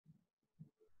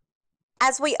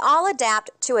As we all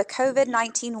adapt to a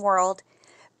COVID-19 world,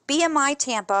 BMI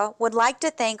Tampa would like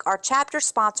to thank our chapter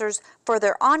sponsors for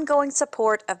their ongoing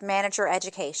support of manager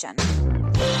education.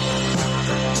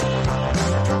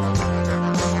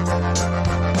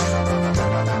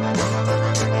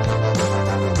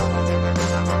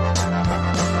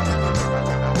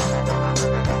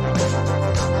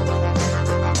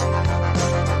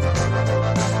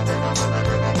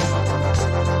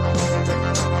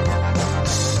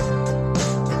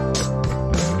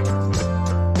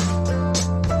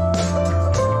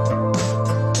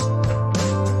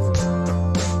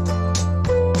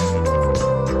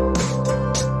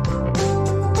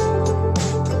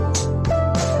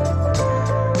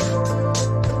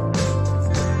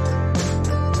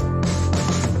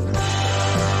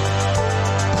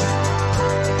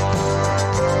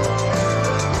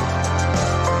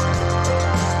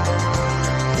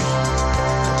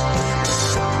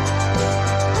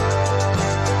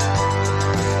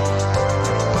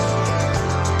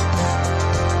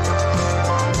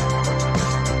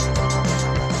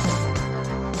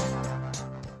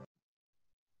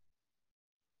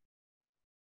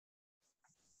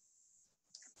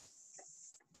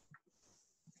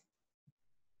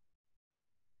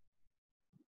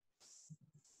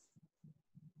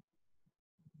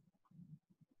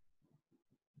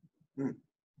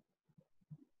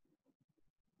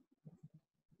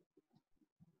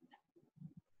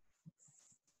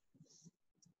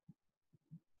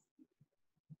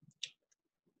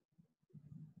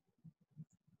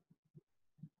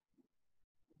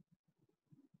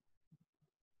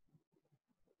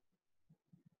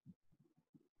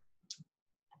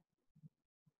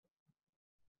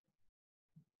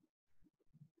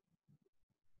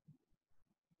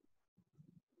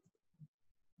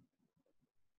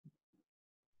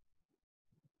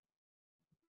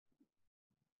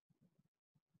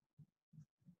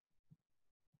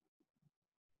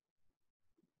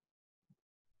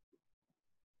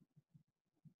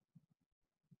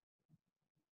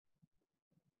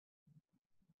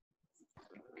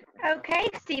 Okay,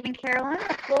 Steve and Carolyn,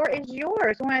 the floor is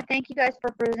yours. I want to thank you guys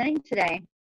for presenting today.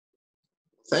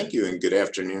 Thank you, and good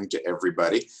afternoon to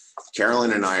everybody.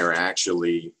 Carolyn and I are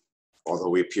actually, although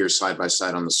we appear side by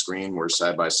side on the screen, we're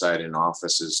side by side in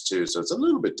offices too, so it's a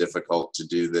little bit difficult to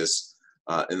do this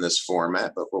in this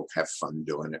format, but we'll have fun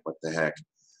doing it. What the heck.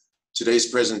 Today's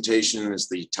presentation is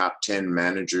the top 10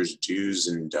 managers' do's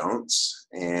and don'ts,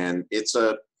 and it's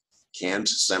a canned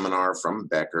seminar from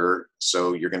Becker,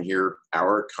 so you're going to hear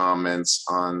our comments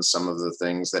on some of the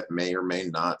things that may or may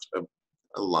not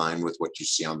align with what you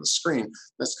see on the screen.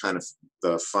 That's kind of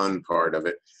the fun part of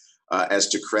it. As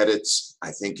to credits,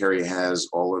 I think Harry has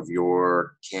all of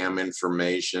your CAM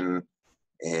information,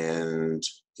 and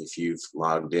if you've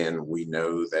logged in, we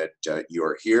know that you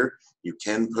are here. You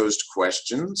can post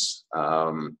questions.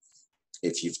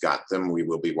 If you've got them, we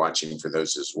will be watching for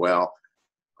those as well.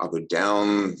 I'll go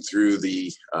down through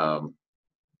the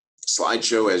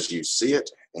slideshow as you see it,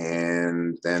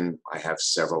 and then I have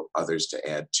several others to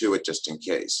add to it just in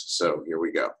case. So here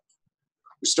we go.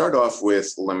 We start off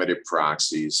with limited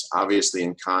proxies. Obviously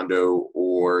in condo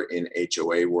or in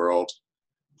HOA world,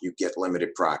 you get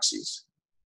limited proxies.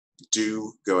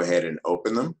 Do go ahead and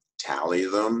open them, tally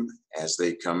them as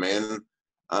they come in.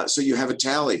 So you have a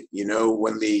tally, you know,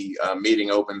 when the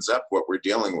meeting opens up, what we're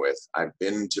dealing with. I've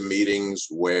been to meetings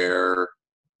where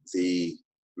the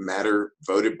matter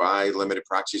voted by limited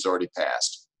proxies already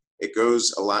passed. It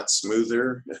goes a lot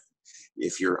smoother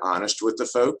if you're honest with the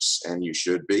folks, and you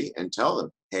should be, and tell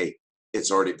them, hey, it's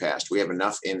already passed. We have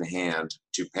enough in hand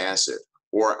to pass it.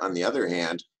 Or on the other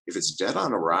hand, if it's dead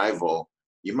on arrival,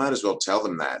 you might as well tell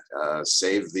them that.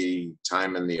 Save the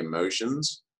time and the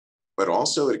emotions. But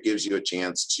also it gives you a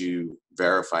chance to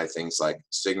verify things like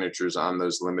signatures on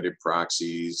those limited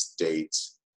proxies,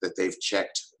 dates, that they've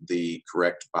checked the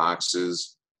correct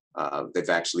boxes, they've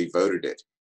actually voted it.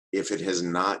 If it has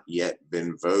not yet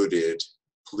been voted,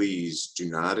 please do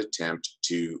not attempt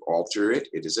to alter it.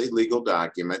 It is a legal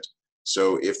document.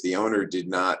 So if the owner did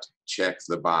not check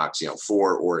the box, you know,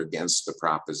 for or against the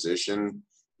proposition,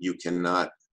 you cannot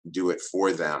do it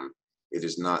for them. It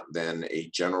is not then a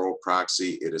general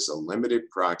proxy, it is a limited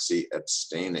proxy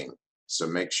abstaining. So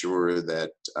make sure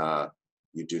that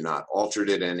you do not alter it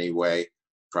in any way.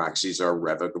 Proxies are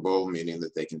revocable, meaning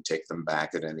that they can take them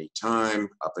back at any time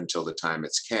up until the time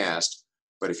it's cast.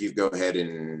 But if you go ahead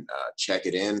and check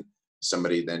it in,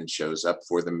 somebody then shows up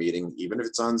for the meeting, even if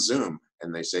it's on Zoom,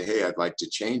 and they say, hey, I'd like to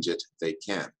change it, they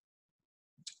can,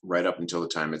 right up until the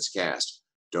time it's cast.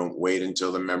 Don't wait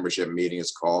until the membership meeting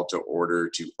is called to order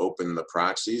to open the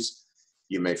proxies.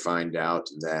 You may find out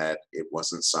that it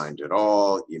wasn't signed at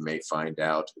all. You may find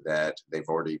out that they've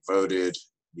already voted.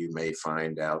 You may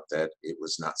find out that it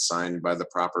was not signed by the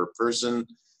proper person.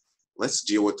 Let's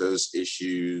deal with those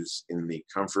issues in the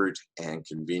comfort and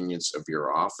convenience of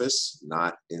your office,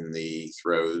 not in the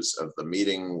throes of the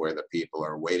meeting where the people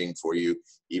are waiting for you,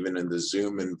 even in the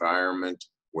Zoom environment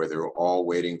where they're all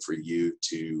waiting for you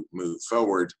to move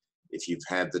forward. If you've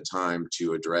had the time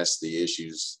to address the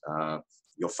issues,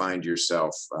 you'll find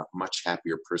yourself a much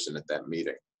happier person at that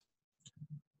meeting.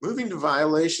 Moving to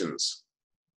violations.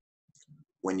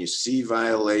 When you see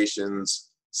violations,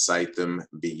 cite them,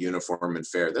 be uniform and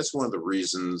fair. That's one of the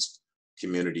reasons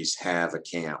communities have a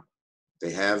CAM.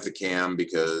 They have the CAM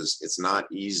because it's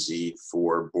not easy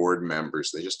for board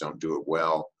members. They just don't do it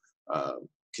well.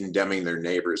 Condemning their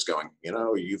neighbors, going, you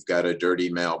know, you've got a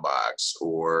dirty mailbox,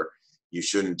 or you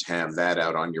shouldn't have that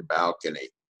out on your balcony.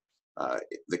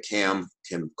 The CAM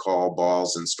can call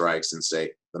balls and strikes and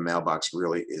say, the mailbox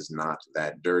really is not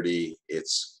that dirty.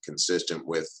 It's consistent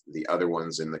with the other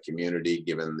ones in the community,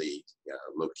 given the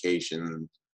location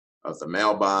of the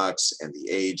mailbox and the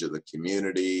age of the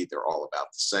community. They're all about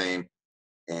the same.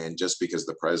 And just because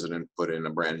the president put in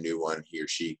a brand new one, he or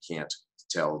she can't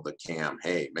tell the CAM,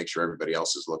 hey, make sure everybody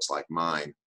else's looks like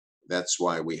mine. That's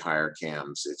why we hire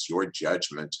CAMs. It's your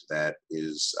judgment that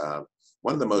is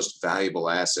one of the most valuable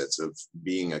assets of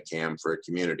being a CAM for a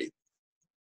community.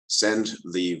 Send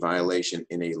the violation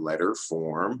in a letter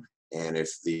form, and if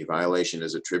the violation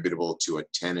is attributable to a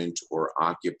tenant or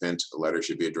occupant, the letter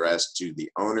should be addressed to the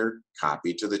owner,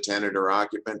 copy to the tenant or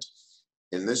occupant.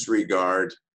 In this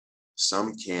regard,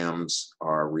 some CAMs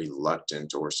are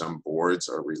reluctant, or some boards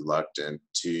are reluctant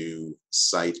to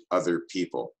cite other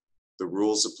people. The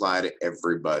rules apply to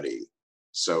everybody.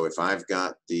 So if I've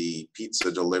got the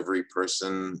pizza delivery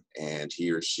person and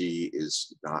he or she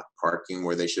is not parking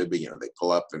where they should be, you know, they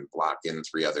pull up and block in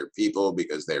 3 other people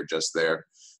because they're just there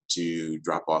to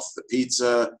drop off the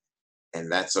pizza, and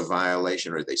that's a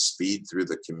violation, or they speed through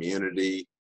the community,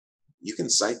 you can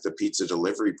cite the pizza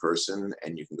delivery person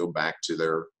and you can go back to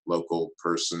their local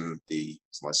person,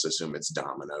 let's assume it's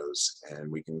Domino's,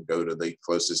 and we can go to the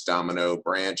closest Domino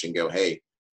branch and go, hey,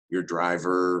 your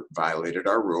driver violated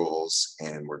our rules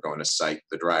and we're going to cite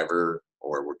the driver,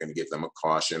 or we're going to give them a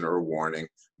caution or a warning,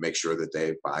 make sure that they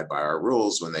abide by our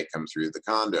rules when they come through the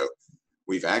condo.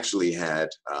 We've actually had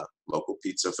local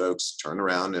pizza folks turn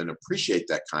around and appreciate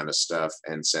that kind of stuff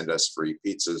and send us free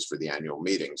pizzas for the annual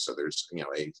meeting. So there's, you know,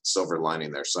 a silver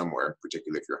lining there somewhere,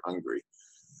 particularly if you're hungry.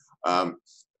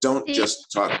 Don't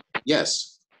just talk.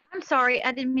 Yes. I'm sorry,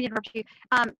 I didn't mean to interrupt you.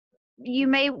 You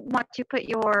may want to put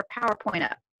your PowerPoint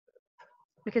up,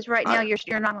 because right now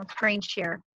you're not on screen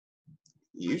share.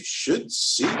 You should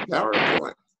see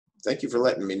PowerPoint. Thank you for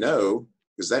letting me know,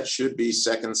 because that should be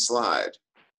second slide.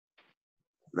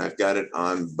 And I've got it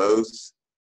on both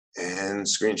and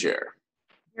screen share.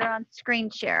 You're on screen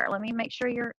share. Let me make sure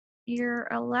you're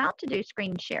allowed to do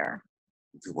screen share.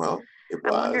 Well, it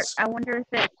was. I wonder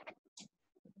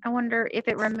if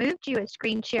it removed you as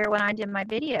screen share when I did my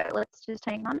video. Let's just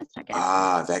hang on a second.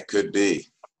 Ah, that could be.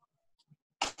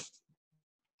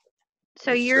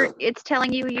 So it's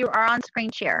telling you are on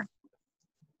screen share.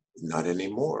 Not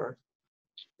anymore.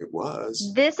 It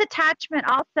was. This attachment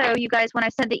also, you guys, when I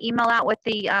sent the email out with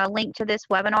the link to this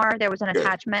webinar, there was an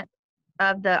attachment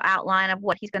of the outline of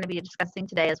what he's going to be discussing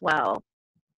today as well.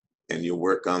 And you'll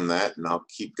work on that, and I'll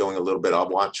keep going a little bit. I'll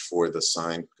watch for the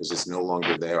sign because it's no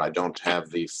longer there. I don't have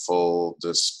the full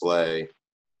display.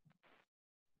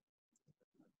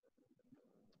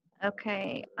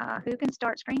 Okay, who can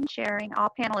start screen sharing? All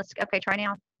panelists. Okay, try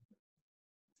now.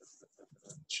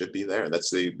 Should be there. That's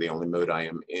the only mode I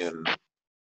am in.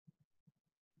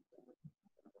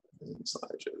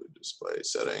 Slideshow display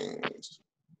settings.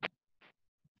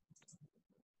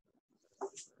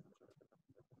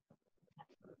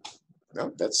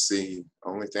 No, that's the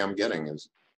only thing I'm getting is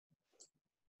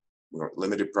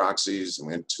limited proxies and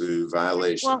went to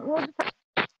violation. Well,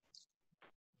 all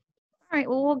right.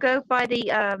 Well, we'll go by the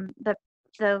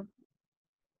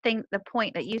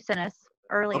point that you sent us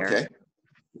earlier. Okay.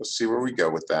 We'll see where we go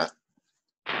with that.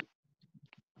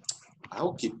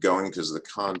 I'll keep going because of the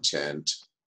content,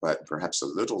 but perhaps a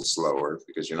little slower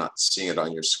because you're not seeing it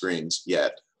on your screens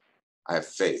yet. I have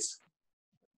faith.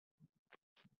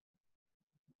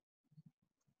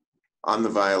 On the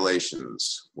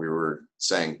violations, we were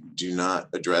saying do not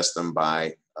address them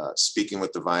by speaking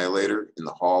with the violator in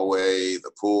the hallway,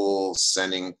 the pool,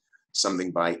 sending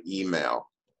something by email.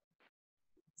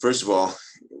 First of all,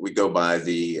 we go by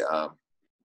the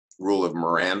rule of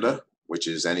Miranda, which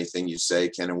is anything you say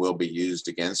can and will be used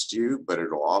against you, but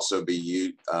it'll also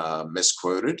be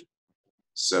misquoted,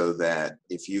 so that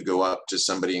if you go up to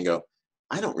somebody and go,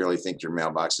 I don't really think your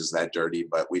mailbox is that dirty,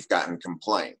 but we've gotten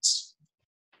complaints.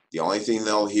 The only thing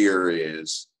they'll hear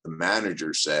is the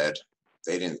manager said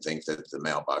they didn't think that the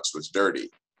mailbox was dirty.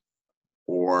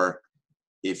 Or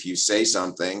if you say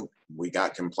something, we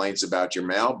got complaints about your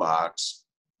mailbox,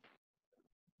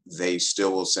 they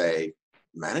still will say,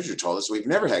 manager told us we've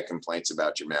never had complaints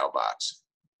about your mailbox.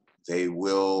 They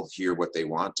will hear what they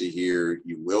want to hear.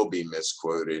 You will be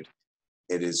misquoted.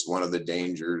 It is one of the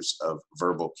dangers of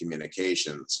verbal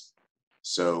communications.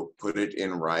 So put it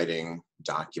in writing,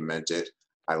 document it.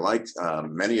 I like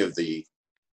many of the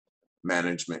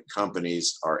management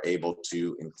companies are able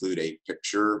to include a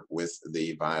picture with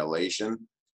the violation.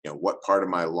 You know, what part of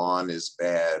my lawn is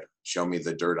bad? Show me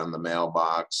the dirt on the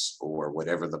mailbox, or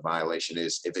whatever the violation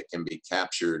is. If it can be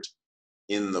captured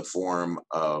in the form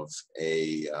of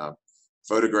a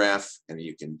photograph and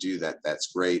you can do that,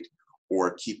 that's great.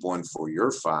 Or keep one for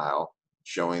your file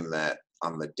showing that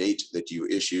on the date that you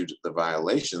issued the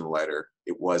violation letter,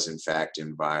 it was in fact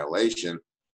in violation,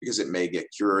 because it may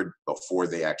get cured before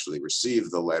they actually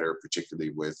receive the letter,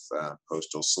 particularly with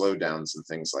postal slowdowns and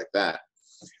things like that.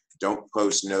 Don't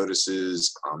post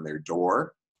notices on their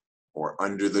door or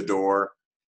under the door.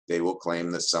 They will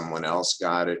claim that someone else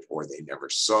got it or they never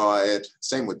saw it.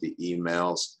 Same with the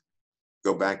emails.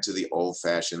 Go back to the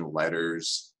old-fashioned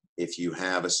letters. If you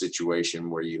have a situation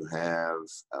where you have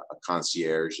a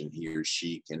concierge and he or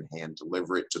she can hand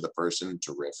deliver it to the person,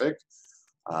 terrific.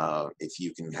 If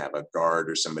you can have a guard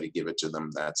or somebody give it to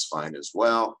them, that's fine as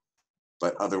well.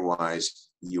 But otherwise,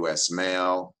 U.S.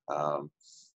 mail,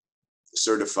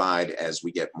 certified as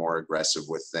we get more aggressive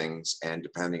with things, and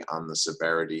depending on the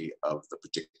severity of the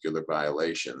particular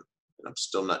violation. And I'm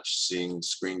still not seeing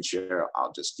screen share.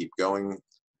 I'll just keep going.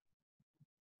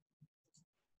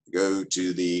 Go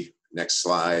to the next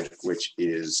slide, which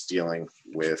is dealing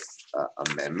with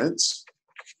amendments.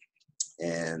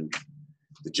 And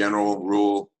the general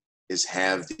rule is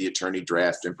have the attorney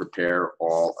draft and prepare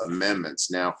all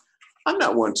amendments. Now, I'm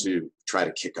not one to try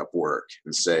to kick up work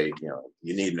and say, you know,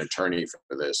 you need an attorney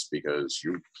for this because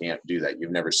you can't do that.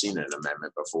 You've never seen an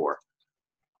amendment before.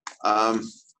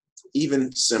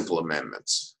 Even simple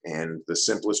amendments. And the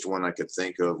simplest one I could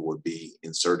think of would be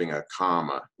inserting a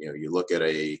comma. You know, you look at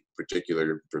a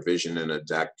particular provision in a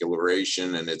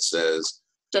declaration and it says,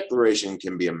 declaration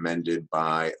can be amended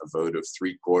by a vote of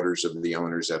 3/4 of the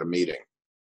owners at a meeting.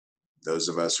 Those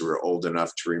of us who are old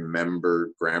enough to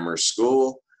remember grammar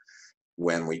school,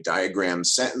 when we diagram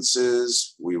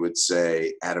sentences, we would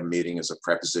say at a meeting is a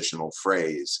prepositional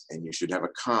phrase, and you should have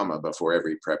a comma before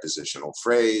every prepositional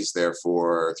phrase.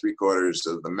 Therefore, 3/4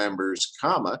 of the members,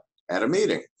 comma, at a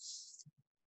meeting.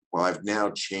 Well, I've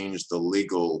now changed the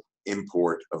legal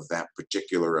import of that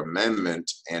particular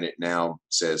amendment, and it now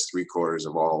says 3/4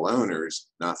 of all owners,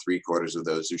 not 3/4 of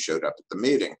those who showed up at the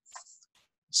meeting.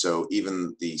 So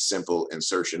even the simple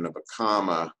insertion of a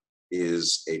comma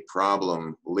is a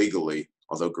problem legally,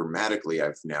 although grammatically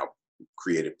I've now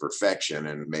created perfection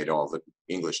and made all the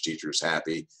English teachers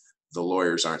happy. The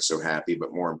lawyers aren't so happy,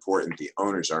 but more important, the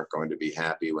owners aren't going to be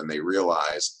happy when they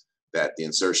realize that the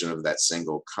insertion of that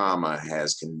single comma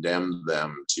has condemned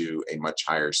them to a much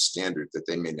higher standard that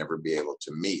they may never be able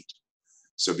to meet.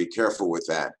 So be careful with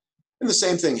that. And the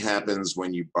same thing happens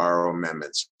when you borrow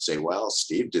amendments. Say, well,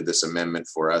 Steve did this amendment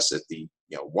for us at the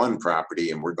one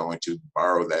property, and we're going to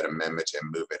borrow that amendment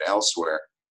and move it elsewhere.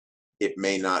 It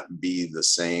may not be the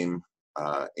same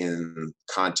in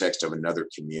context of another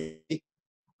community.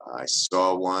 I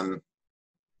saw one.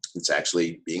 It's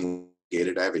actually being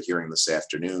gated. I have a hearing this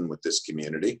afternoon with this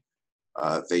community.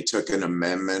 They took an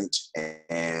amendment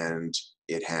and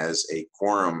it has a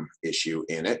quorum issue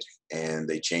in it, and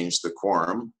they changed the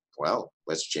quorum. Well,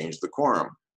 let's change the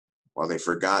quorum. Well, they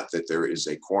forgot that there is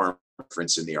a quorum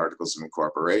reference in the Articles of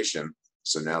Incorporation.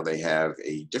 So now they have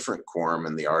a different quorum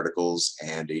in the articles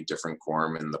and a different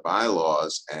quorum in the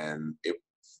bylaws. And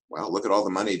well, look at all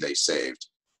the money they saved.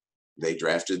 They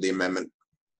drafted the amendment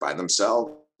by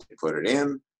themselves, they put it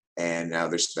in, and now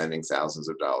they're spending thousands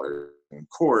of dollars in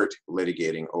court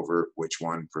litigating over which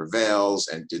one prevails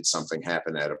and did something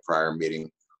happen at a prior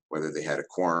meeting, whether they had a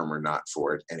quorum or not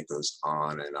for it, and it goes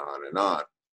on and on and on.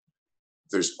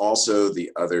 There's also the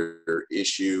other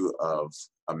issue of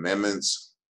amendments.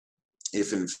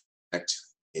 If in fact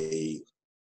a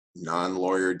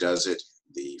non-lawyer does it,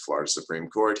 the Florida Supreme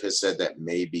Court has said that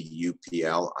may be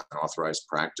UPL, unauthorized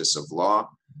practice of law.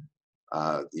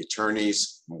 The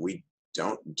attorneys, we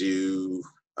don't do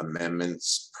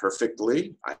amendments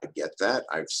perfectly. I get that.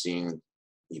 I've seen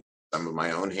some of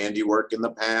my own handiwork in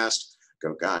the past,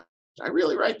 go, God, did I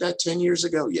really write that 10 years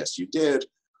ago? Yes, you did.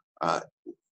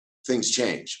 Things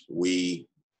change. We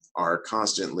are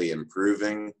constantly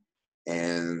improving.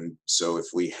 And so if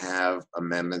we have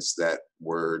amendments that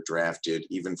were drafted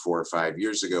even 4 or 5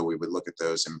 years ago, we would look at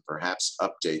those and perhaps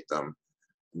update them.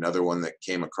 Another one that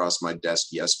came across my desk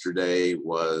yesterday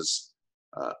was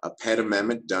a pet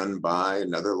amendment done by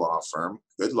another law firm,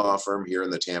 good law firm here in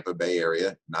the Tampa Bay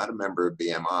area, not a member of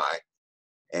BMI.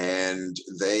 And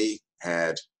they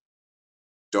had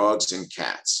dogs and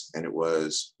cats. And it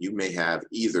was, you may have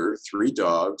either 3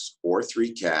 dogs or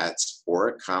 3 cats or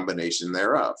a combination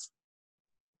thereof.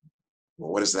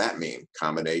 Well, what does that mean?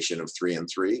 Combination of 3 and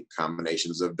 3,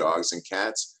 combinations of dogs and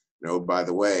cats. No, by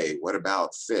the way, what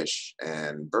about fish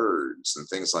and birds and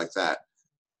things like that?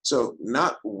 So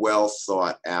not well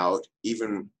thought out,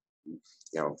 even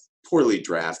poorly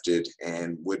drafted,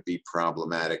 and would be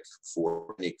problematic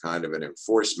for any kind of an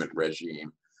enforcement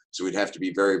regime. So we'd have to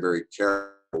be very, very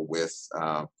careful with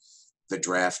the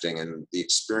drafting and the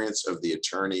experience of the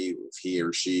attorney, if he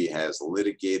or she has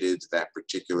litigated that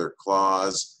particular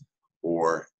clause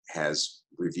or has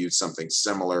reviewed something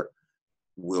similar,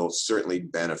 will certainly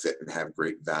benefit and have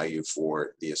great value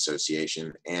for the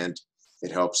association. And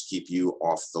it helps keep you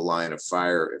off the line of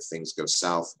fire if things go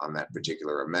south on that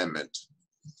particular amendment.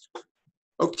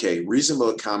 Okay,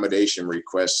 reasonable accommodation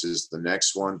request is the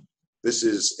next one. This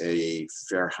is a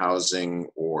Fair Housing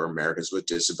or Americans with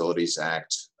Disabilities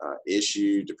Act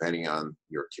issue, depending on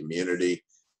your community.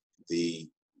 The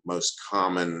most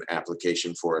common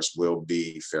application for us will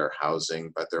be fair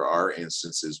housing, but there are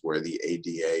instances where the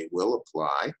ADA will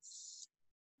apply.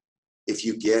 If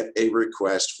you get a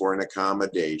request for an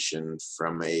accommodation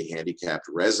from a handicapped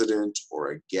resident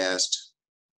or a guest,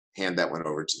 hand that one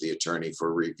over to the attorney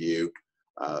for review.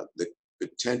 The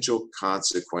potential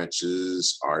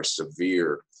consequences are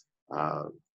severe.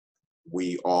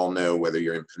 We all know, whether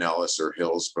you're in Pinellas or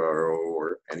Hillsborough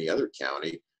or any other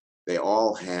county, they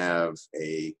all have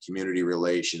a community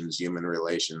relations, human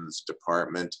relations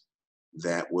department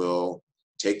that will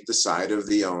take the side of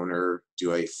the owner,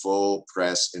 do a full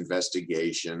press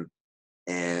investigation,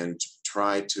 and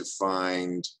try to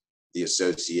find the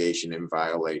association in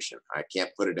violation. I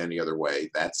can't put it any other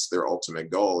way. That's their ultimate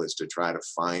goal, is to try to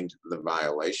find the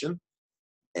violation.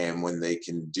 And when they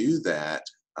can do that,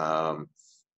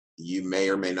 you may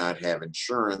or may not have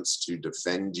insurance to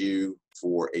defend you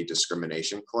for a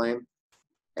discrimination claim,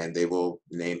 and they will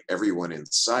name everyone in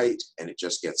sight, and it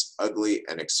just gets ugly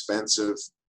and expensive.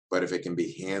 But if it can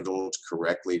be handled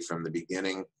correctly from the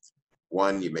beginning,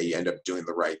 one, you may end up doing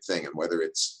the right thing, and whether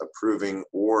it's approving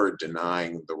or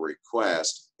denying the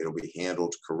request, it'll be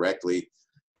handled correctly.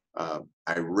 I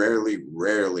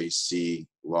rarely see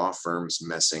law firms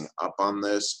messing up on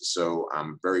this, so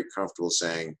I'm very comfortable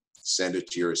saying send it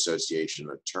to your association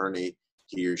attorney.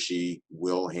 He or she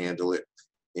will handle it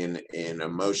in an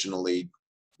emotionally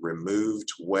removed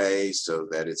way, so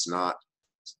that it's not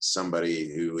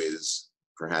somebody who is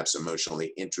perhaps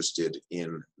emotionally interested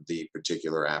in the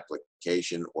particular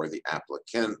application or the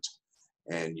applicant,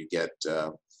 and you get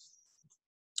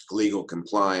legal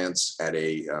compliance at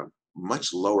a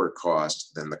much lower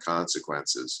cost than the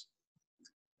consequences.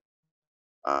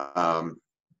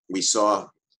 We saw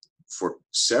for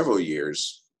several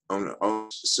years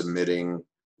owners submitting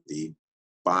the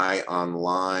buy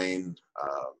online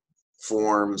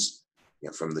forms,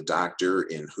 from the doctor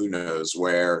in who knows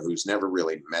where, who's never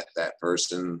really met that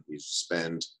person. You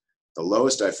spend, the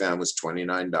lowest I found was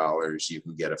 $29. You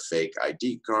can get a fake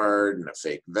ID card and a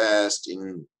fake vest,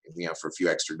 and for a few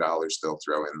extra dollars, they'll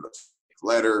throw in the fake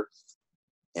letter.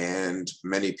 And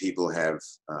many people have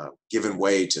given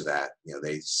way to that.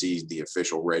 They see the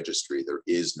official registry. There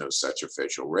is no such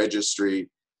official registry.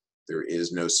 There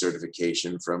is no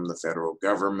certification from the federal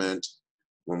government.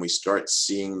 When we start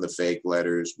seeing the fake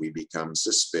letters, we become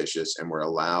suspicious, and we're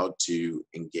allowed to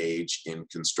engage in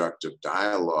constructive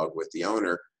dialogue with the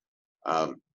owner.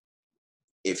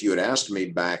 If you had asked me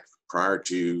back prior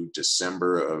to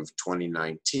December of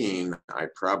 2019, I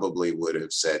probably would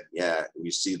have said, yeah,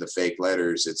 you see the fake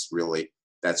letters,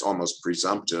 that's almost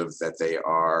presumptive that they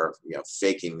are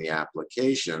faking the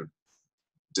application.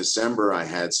 December, I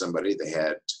had somebody, they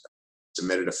had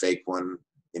submitted a fake one.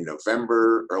 In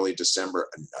November, early December,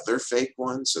 another fake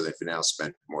one. So they've now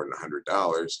spent more than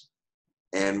 $100.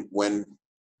 And when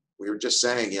we were just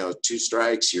saying, 2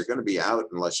 strikes, you're going to be out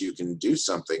unless you can do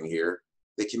something here,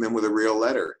 they came in with a real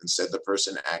letter and said the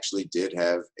person actually did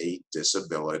have a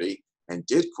disability and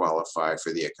did qualify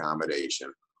for the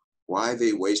accommodation. Why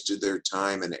they wasted their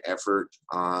time and effort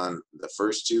on the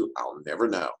first 2, I'll never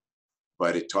know.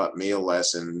 But it taught me a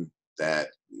lesson that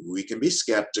we can be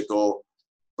skeptical,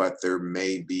 but there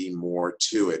may be more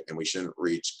to it, and we shouldn't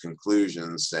reach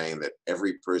conclusions saying that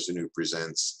every person who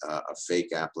presents a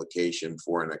fake application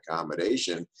for an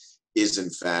accommodation is in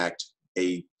fact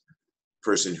a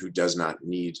person who does not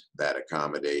need that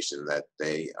accommodation, that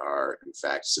they are in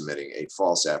fact submitting a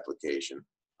false application.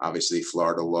 Obviously,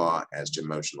 Florida law as to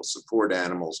emotional support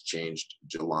animals changed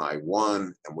July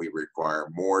 1, and we require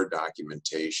more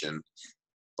documentation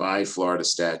by Florida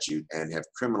statute and have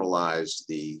criminalized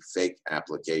the fake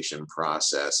application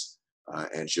process,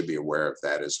 and should be aware of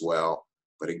that as well.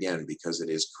 But again, because it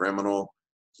is criminal,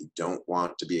 you don't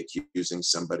want to be accusing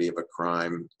somebody of a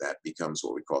crime. That becomes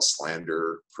what we call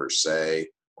slander per se,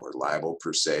 or libel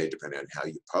per se, depending on how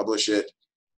you publish it.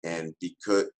 And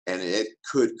it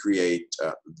could create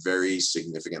very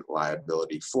significant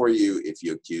liability for you if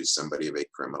you accuse somebody of a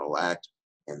criminal act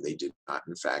and they did not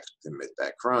in fact commit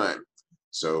that crime.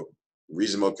 So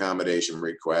reasonable accommodation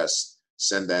requests,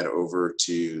 send that over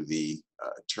to the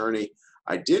attorney.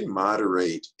 I did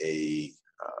moderate a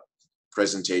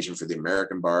presentation for the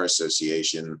American Bar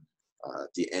Association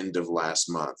at the end of last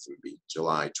month. It would be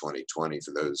July 2020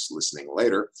 for those listening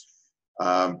later.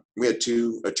 We had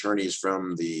two attorneys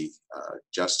from the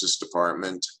Justice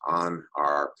Department on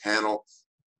our panel,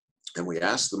 and we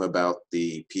asked them about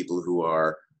the people who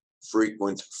are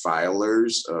frequent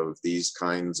filers of these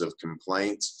kinds of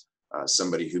complaints.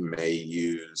 Somebody who may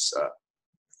use,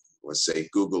 let's say,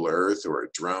 Google Earth or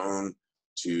a drone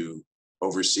to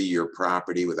oversee your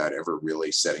property without ever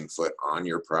really setting foot on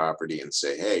your property, and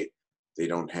say, hey, they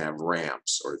don't have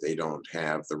ramps, or they don't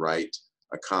have the right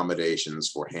accommodations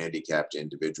for handicapped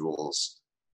individuals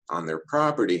on their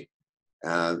property.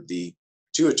 The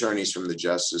two attorneys from the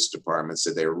Justice Department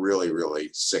said they were really,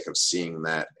 really sick of seeing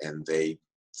that, and they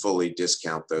fully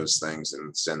discount those things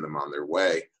and send them on their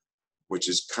way, which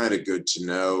is kind of good to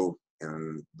know.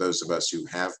 And those of us who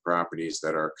have properties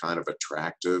that are kind of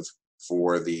attractive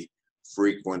for the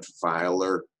frequent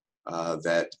filer,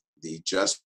 that the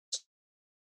Justice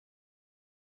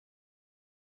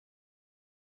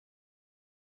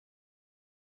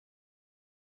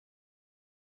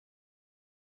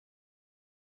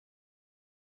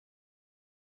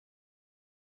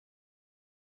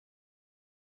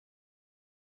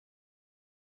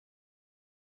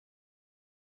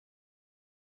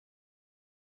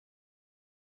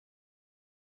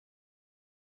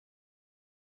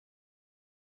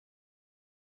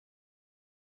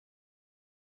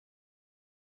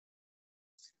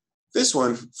This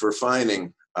one for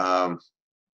fining,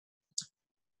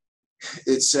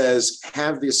 it says,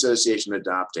 have the association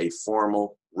adopt a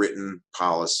formal written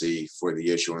policy for the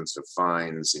issuance of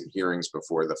fines and hearings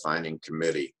before the fining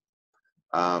committee.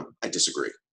 I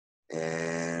disagree,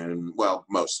 and well,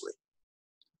 mostly.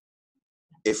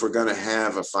 If we're going to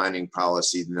have a fining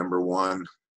policy, the number one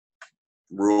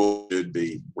rule should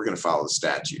be we're going to follow the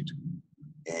statute.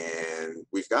 And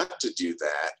we've got to do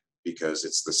that because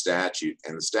it's the statute,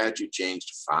 and the statute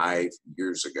changed 5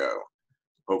 years ago.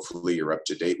 Hopefully you're up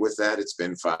to date with that. It's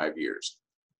been 5 years.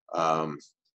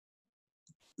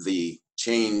 The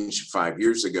change 5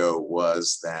 years ago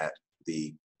was that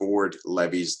the board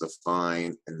levies the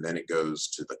fine and then it goes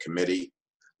to the committee.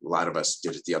 A lot of us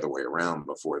did it the other way around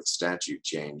before the statute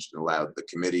changed and allowed the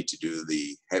committee to do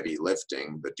the heavy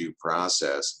lifting, the due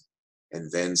process,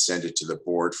 and then send it to the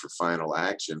board for final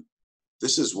action.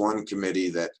 This is one committee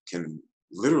that can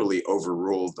literally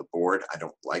overrule the board. I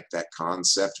don't like that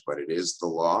concept, but it is the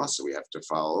law, so we have to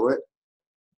follow it.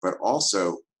 But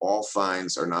also, all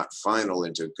fines are not final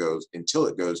until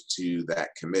it goes to that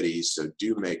committee, so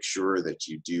do make sure that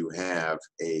you do have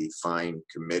a fine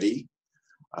committee.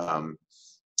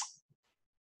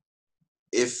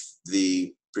 If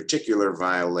the particular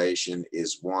violation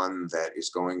is one that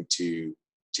is going to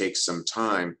take some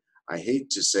time, I hate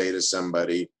to say to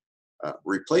somebody,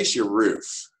 replace your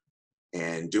roof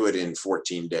and do it in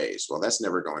 14 days. Well, that's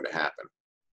never going to happen.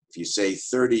 If you say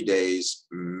 30 days,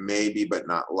 maybe, but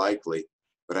not likely.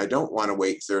 But I don't want to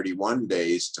wait 31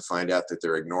 days to find out that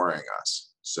they're ignoring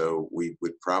us. So we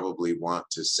would probably want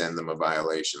to send them a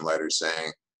violation letter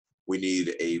saying, we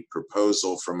need a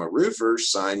proposal from a roofer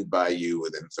signed by you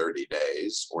within 30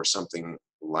 days or something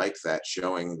like that,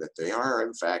 showing that they are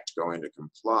in fact going to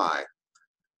comply.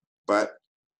 But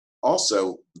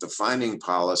also, the fining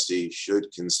policy should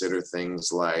consider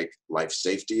things like life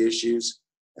safety issues.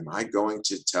 Am I going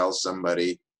to tell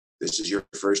somebody, this is your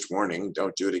first warning,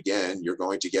 don't do it again? You're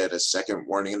going to get a second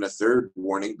warning and a third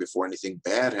warning before anything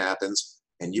bad happens,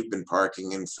 and you've been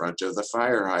parking in front of the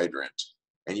fire hydrant.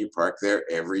 And you park there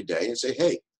every day and say,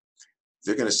 hey,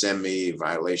 they're going to send me a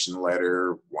violation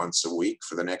letter once a week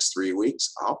for the next 3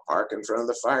 weeks. I'll park in front of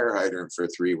the fire hydrant for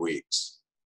 3 weeks.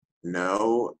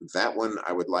 No, that one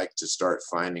I would like to start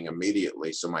fining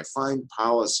immediately. So my fine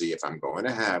policy, if I'm going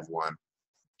to have one,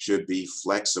 should be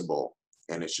flexible,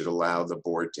 and it should allow the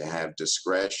board to have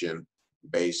discretion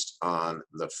based on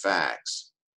the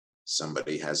facts.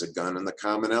 Somebody has a gun in the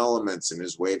common elements and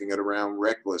is waving it around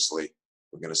recklessly.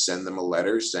 We're going to send them a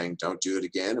letter saying, don't do it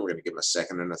again. We're going to give them a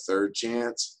second and a third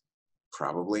chance.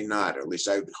 Probably not, or at least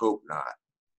I would hope not.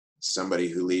 Somebody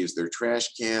who leaves their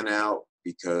trash can out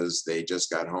because they just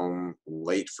got home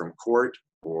late from court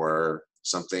or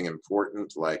something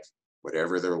important, like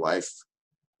whatever their life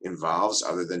involves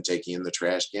other than taking in the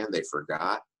trash can, they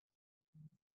forgot.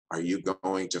 Are you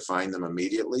going to fine them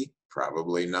immediately?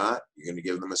 Probably not. You're going to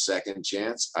give them a second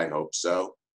chance? I hope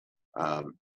so.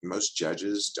 Most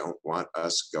judges don't want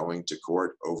us going to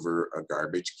court over a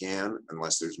garbage can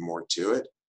unless there's more to it.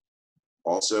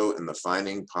 Also, in the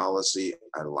fining policy,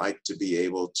 I like to be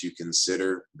able to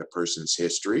consider the person's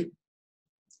history.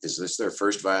 Is this their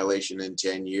first violation in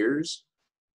 10 years?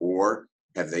 Or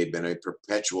have they been a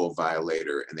perpetual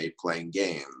violator and they playing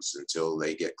games until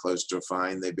they get close to a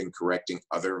fine? They've been correcting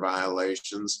other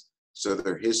violations. So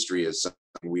their history is something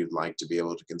we'd like to be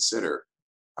able to consider.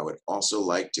 I would also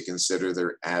like to consider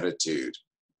their attitude,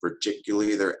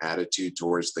 particularly their attitude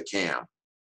towards the CAM.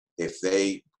 If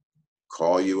they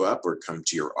call you up or come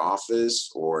to your office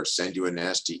or send you a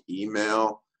nasty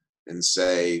email and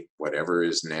say whatever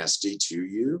is nasty to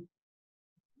you,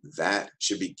 that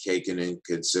should be taken in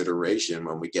consideration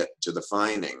when we get to the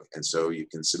fining. And so you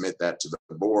can submit that to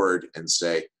the board and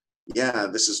say, yeah,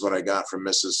 this is what I got from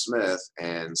Mrs. Smith,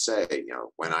 and say,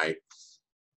 when I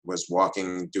was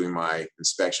walking, doing my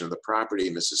inspection of the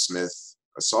property, Mrs. Smith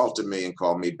assaulted me and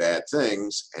called me bad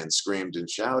things and screamed and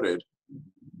shouted.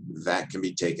 That can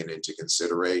be taken into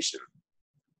consideration.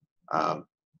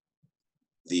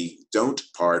 The don't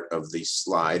part of the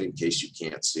slide, in case you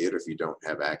can't see it or if you don't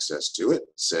have access to it,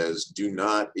 says do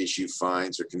not issue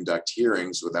fines or conduct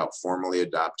hearings without formally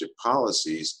adopted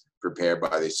policies prepared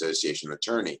by the association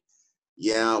attorney.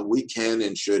 Yeah, we can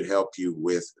and should help you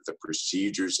with the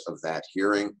procedures of that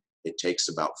hearing. It takes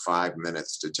about 5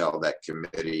 minutes to tell that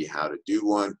committee how to do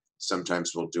one.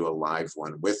 Sometimes we'll do a live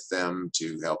one with them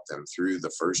to help them through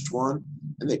the first one,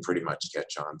 and they pretty much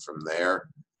catch on from there.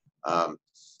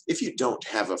 If you don't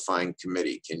have a fine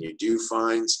committee, can you do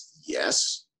fines?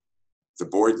 Yes. The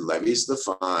board levies the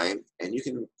fine, and you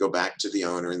can go back to the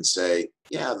owner and say,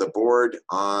 yeah, the board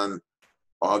on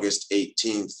August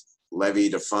 18th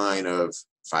levied a fine of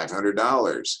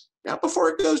 $500. Now, before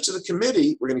it goes to the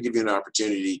committee, we're going to give you an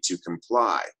opportunity to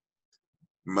comply.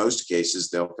 Most cases,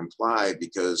 they'll comply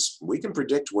because we can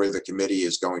predict where the committee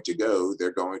is going to go.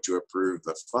 They're going to approve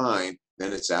the fine,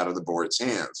 then it's out of the board's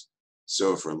hands.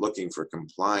 So if we're looking for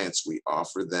compliance, we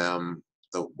offer them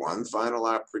the one final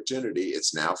opportunity.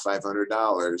 It's now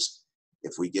 $500.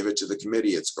 If we give it to the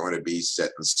committee, it's going to be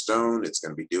set in stone. It's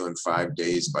going to be due in 5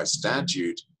 days by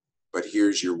statute. But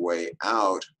here's your way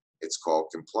out. It's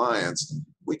called compliance.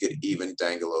 We could even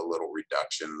dangle a little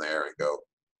reduction there and go,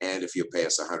 and if you pay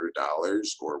us $100,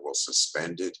 or we'll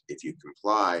suspend it if you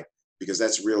comply, because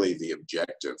that's really the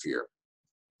objective here.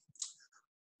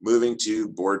 Moving to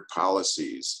board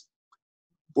policies.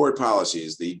 Board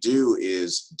policies, the do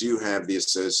have the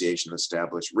association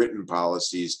establish written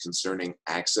policies concerning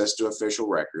access to official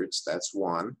records. That's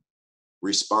one.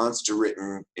 Response to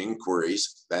written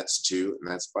inquiries. That's two, and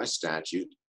that's by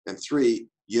statute. And three,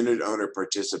 unit owner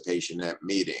participation at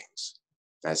meetings.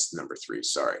 That's number three,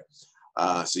 sorry.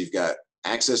 So you've got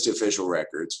access to official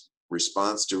records,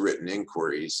 response to written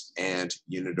inquiries, and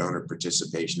unit owner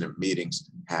participation at meetings.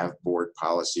 Have board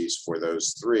policies for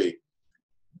those three.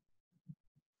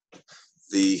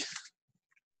 The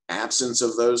absence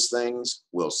of those things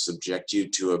will subject you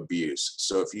to abuse.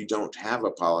 So if you don't have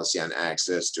a policy on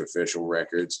access to official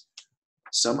records,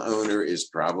 some owner is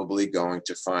probably going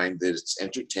to find that it's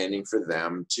entertaining for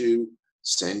them to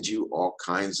send you all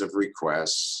kinds of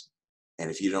requests. And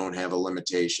if you don't have a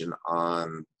limitation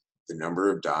on the number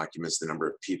of documents, the number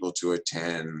of people to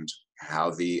attend,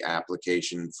 how the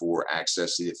application for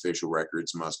access to the official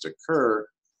records must occur,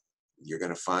 you're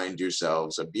going to find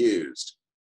yourselves abused.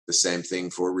 The same thing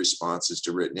for responses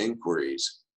to written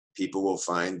inquiries. People will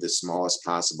find the smallest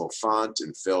possible font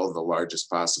and fill the largest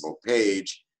possible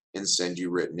page and send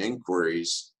you written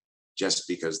inquiries just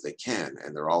because they can.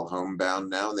 And they're all homebound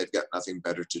now, and they've got nothing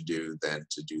better to do than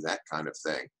to do that kind of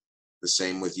thing. The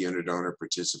same with unit owner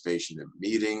participation in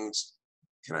meetings.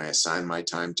 Can I assign my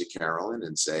time to Carolyn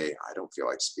and say, I don't feel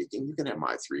like speaking? You can have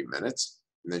my 3 minutes.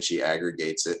 And then she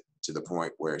aggregates it to the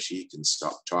point where she can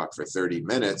talk for 30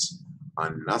 minutes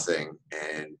on nothing,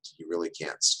 and you really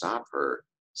can't stop her.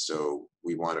 So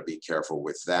we want to be careful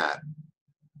with that.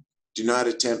 Do not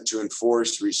attempt to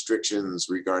enforce restrictions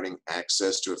regarding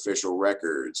access to official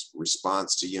records,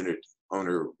 response to unit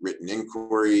owner written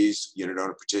inquiries, unit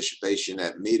owner participation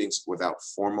at meetings without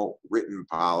formal written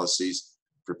policies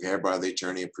prepared by the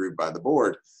attorney, approved by the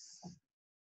board.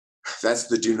 That's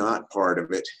the do not part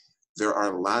of it. There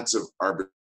are lots of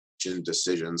arbitration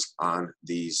decisions on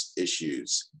these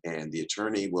issues, and the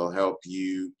attorney will help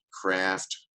you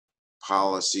craft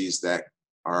policies that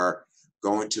are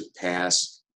going to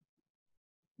pass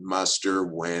muster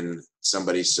when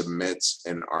somebody submits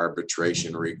an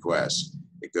arbitration request.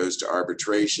 It goes to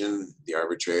arbitration. The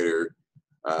arbitrator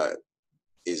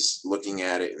is looking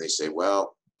at it and they say,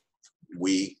 well,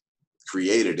 we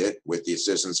created it with the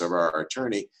assistance of our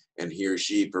attorney, and he or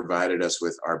she provided us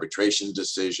with arbitration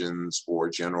decisions or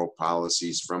general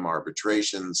policies from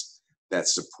arbitrations that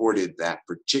supported that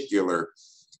particular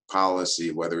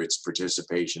policy, whether it's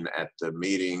participation at the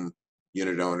meeting,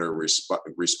 unit owner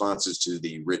responses to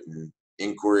the written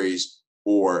inquiries,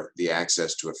 or the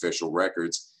access to official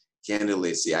records. Candidly,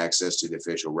 it's the access to the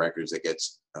official records that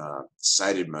gets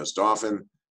cited most often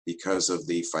because of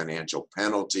the financial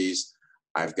penalties.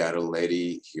 I've got a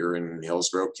lady here in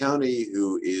Hillsborough County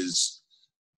who is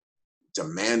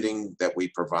demanding that we,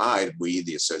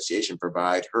 the association,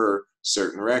 provide her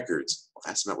certain records. Well,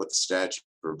 that's not what the statute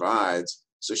provides.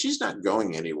 So she's not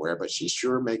going anywhere, but she's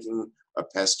sure making a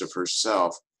pest of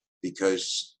herself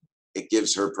because it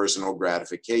gives her personal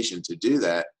gratification to do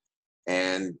that.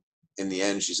 And in the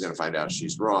end, she's going to find out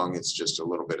she's wrong. It's just a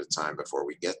little bit of time before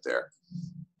we get there.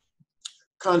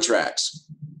 Contracts.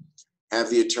 Have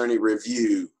the attorney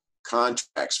review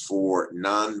contracts for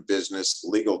non-business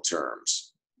legal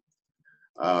terms.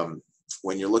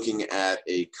 When you're looking at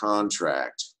a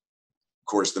contract, of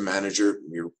course, the manager,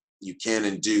 you can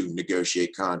and do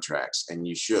negotiate contracts, and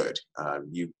you should.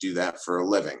 You do that for a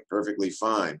living, perfectly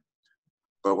fine.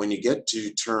 But when you get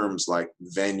to terms like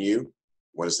venue,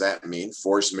 what does that mean?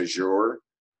 Force majeure,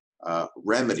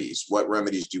 remedies. What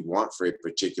remedies do you want for a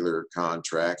particular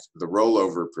contract? The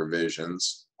rollover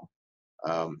provisions,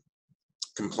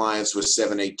 compliance with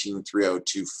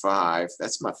 718-3025.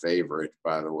 That's my favorite,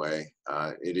 by the way.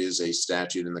 It is a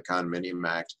statute in the Condominium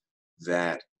Act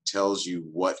that tells you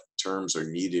what terms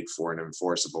are needed for an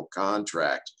enforceable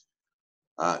contract.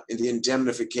 In the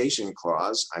indemnification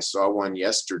clause, I saw one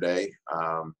yesterday.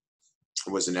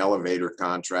 It was an elevator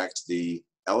contract. The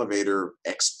elevator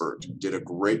expert did a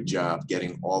great job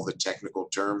getting all the technical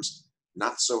terms,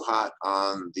 not so hot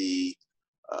on the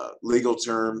legal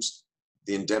terms.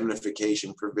 The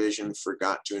indemnification provision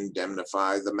forgot to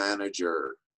indemnify the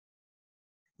manager.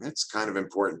 That's kind of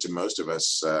important to most of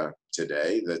us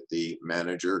today, that the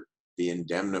manager be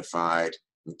indemnified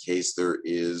in case there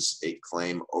is a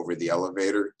claim over the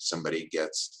elevator. Somebody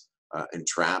gets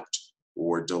entrapped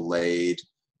or delayed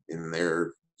in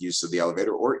their use of the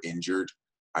elevator or injured.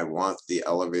 I want the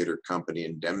elevator company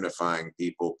indemnifying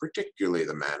people, particularly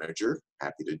the manager.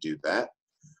 Happy to do that.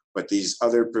 But these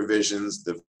other provisions,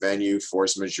 the venue,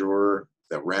 force majeure,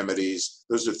 the remedies,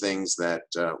 those are things that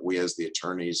we as the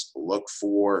attorneys look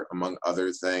for, among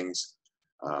other things.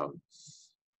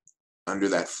 Under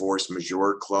that force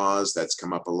majeure clause, that's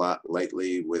come up a lot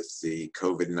lately with the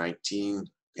COVID-19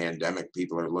 pandemic.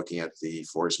 People are looking at the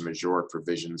force majeure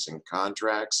provisions in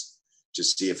contracts to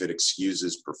see if it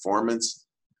excuses performance.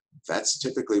 That's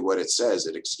typically what it says.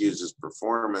 It excuses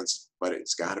performance, but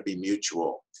it's got to be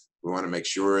mutual. We want to make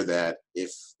sure that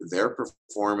if their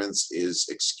performance is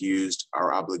excused,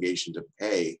 our obligation to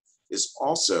pay is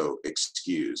also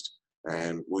excused.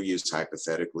 And we'll use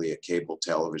hypothetically a cable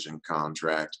television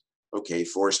contract. Okay,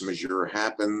 force majeure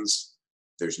happens.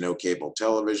 There's no cable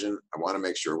television. I want to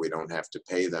make sure we don't have to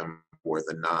pay them for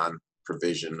the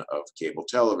non-provision of cable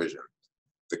television.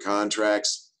 The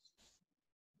contracts,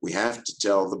 we have to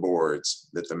tell the boards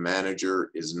that the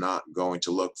manager is not going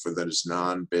to look for those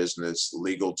non-business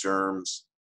legal terms.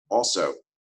 Also,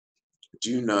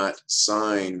 do not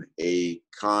sign a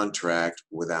contract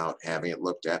without having it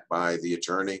looked at by the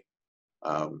attorney.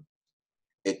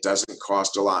 It doesn't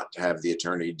cost a lot to have the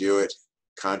attorney do it.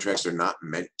 Contracts are not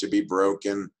meant to be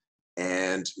broken,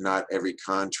 and not every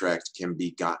contract can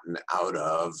be gotten out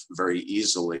of very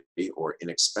easily or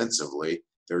inexpensively.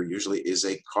 There usually is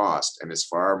a cost, and it's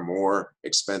far more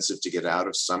expensive to get out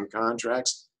of some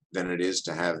contracts than it is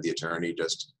to have the attorney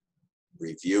just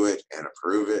review it and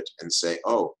approve it and say,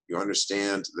 oh, you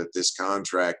understand that this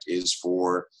contract is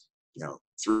for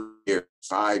 3 years,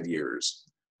 5 years.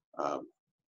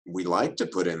 we like to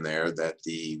put in there that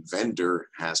the vendor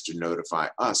has to notify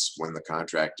us when the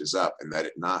contract is up and that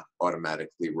it not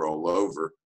automatically roll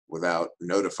over without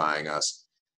notifying us.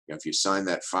 If you sign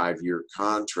that 5-year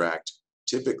contract,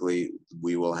 typically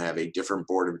we will have a different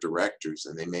board of directors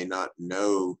and they may not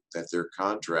know that their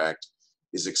contract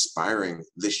is expiring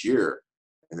this year.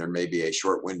 And there may be a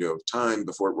short window of time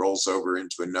before it rolls over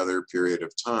into another period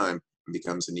of time and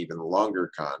becomes an even longer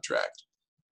contract.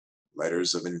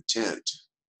 Letters of intent.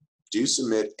 Do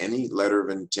submit any letter of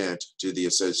intent to the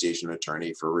association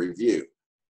attorney for review.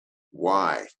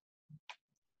 Why?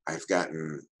 I've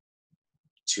gotten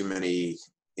too many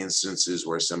instances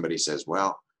where somebody says,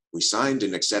 well, we signed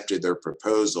and accepted their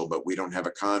proposal, but we don't have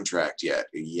a contract yet.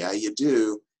 Yeah, you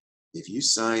do. If you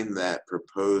sign that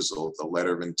proposal, the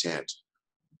letter of intent,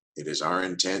 it is our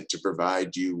intent to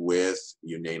provide you with,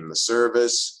 you name the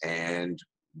service, and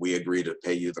we agree to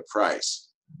pay you the price.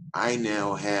 I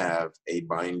now have a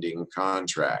binding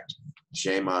contract.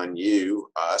 Shame on you,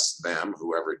 us, them,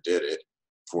 whoever did it,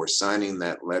 for signing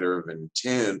that letter of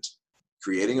intent,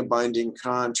 creating a binding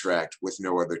contract with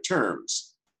no other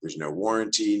terms. There's no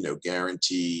warranty, no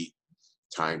guarantee,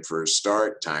 time for a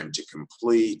start, time to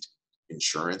complete,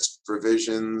 insurance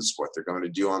provisions, what they're going to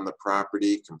do on the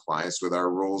property, compliance with our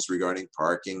rules regarding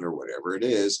parking or whatever it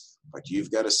is. But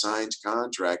you've got a signed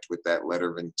contract with that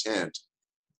letter of intent,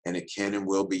 and it can and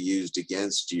will be used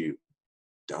against you.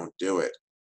 Don't do it.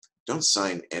 Don't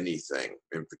sign anything,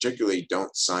 and particularly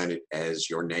don't sign it as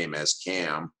your name as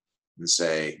Cam and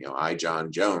say, I,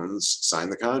 John Jones, sign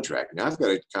the contract. Now I've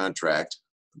got a contract,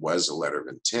 was a letter of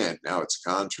intent, now it's a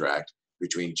contract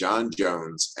between John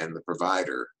Jones and the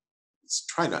provider.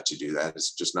 Try not to do that.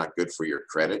 It's just not good for your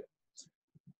credit.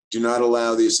 Do not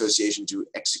allow the association to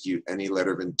execute any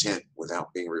letter of intent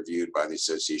without being reviewed by the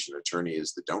association attorney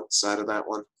is the don't side of that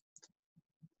one.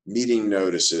 Meeting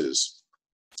notices.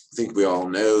 I think we all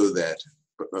know that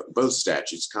both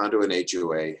statutes, condo and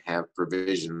HOA, have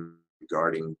provision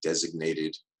regarding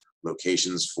designated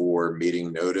locations for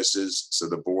meeting notices. So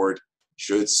the board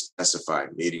should specify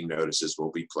meeting notices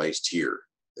will be placed here.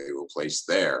 They will place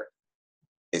there.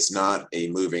 It's not a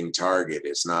moving target.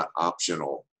 It's not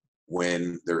optional.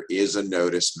 When there is a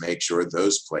notice, make sure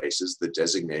those places, the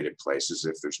designated places,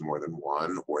 if there's more than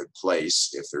one, or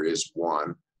place, if there is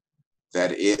one,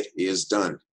 that it is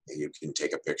done. You can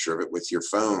take a picture of it with your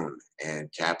phone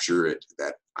and capture it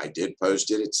that I did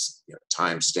post it. It's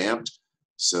time stamped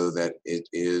so that it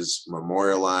is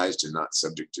memorialized and not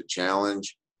subject to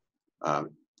challenge.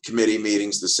 Committee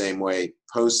meetings the same way,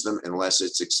 post them unless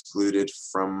it's excluded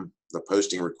from the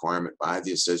posting requirement by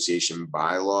the association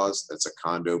bylaws. That's a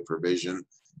condo provision.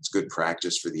 It's good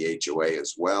practice for the HOA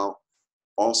as well.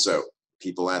 Also,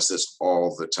 people ask this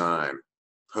all the time.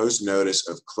 Post notice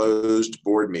of closed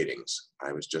board meetings.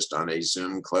 I was just on a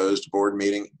Zoom closed board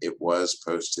meeting. It was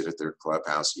posted at their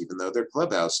clubhouse, even though their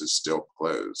clubhouse is still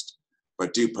closed.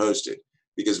 But do post it,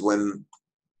 because when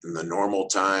in the normal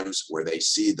times where they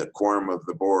see the quorum of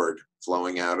the board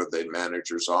flowing out of the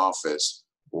manager's office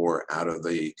or out of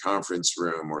the conference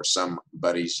room or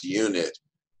somebody's unit,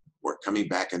 or coming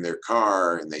back in their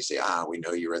car and they say, we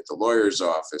know you're at the lawyer's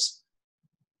office,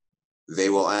 they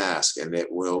will ask, and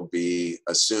it will be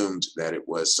assumed that it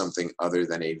was something other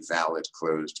than a valid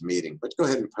closed meeting. But go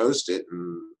ahead and post it,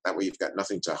 and that way you've got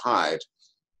nothing to hide.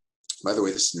 By the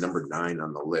way, this is number 9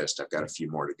 on the list. I've got a few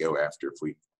more to go after if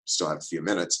we still have a few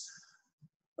minutes.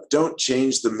 Don't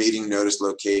change the meeting notice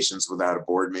locations without a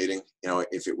board meeting.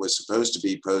 If it was supposed to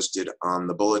be posted on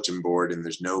the bulletin board and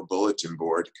there's no bulletin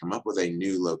board, come up with a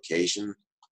new location.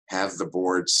 Have the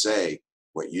board say,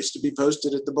 what used to be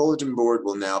posted at the bulletin board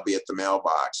will now be at the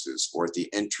mailboxes or at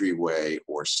the entryway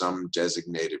or some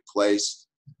designated place.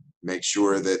 Make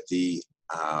sure that the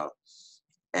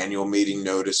annual meeting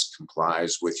notice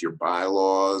complies with your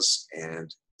bylaws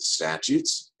and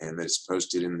statutes, and that it's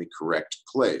posted in the correct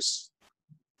place.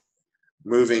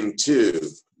 Moving to,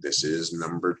 this is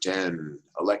number 10,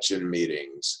 election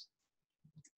meetings.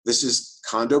 This is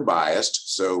condo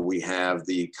biased, so we have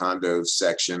the condo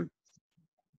section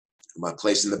by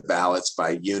placing the ballots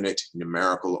by unit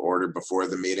numerical order before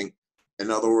the meeting.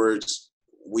 In other words,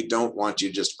 we don't want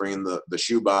you just bringing the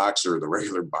shoebox or the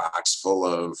regular box full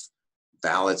of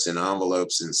ballots and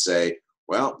envelopes and say,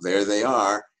 well, there they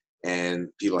are, and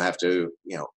people have to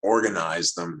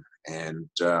organize them, and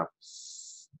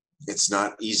it's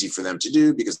not easy for them to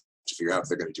do because to figure out if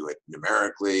they're going to do it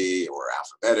numerically or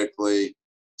alphabetically.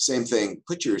 Same thing,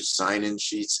 put your sign-in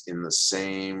sheets in the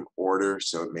same order,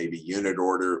 so it may be unit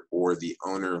order or the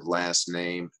owner last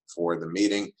name for the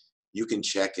meeting. You can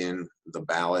check in the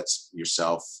ballots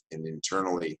yourself and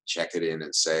internally check it in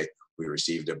and say, We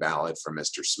received a ballot from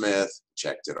Mr. Smith,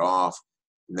 checked it off,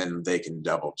 and then they can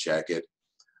double check it.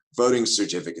 Voting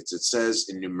certificates, it says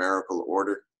in numerical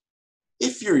order.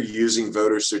 If you're using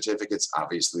voter certificates,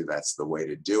 obviously that's the way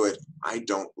to do it. I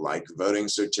don't like voting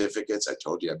certificates. I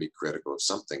told you I'd be critical of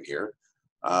something here.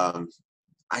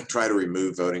 I try to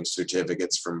remove voting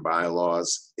certificates from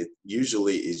bylaws. It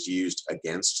usually is used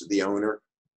against the owner.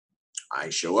 I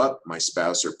show up, my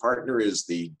spouse or partner is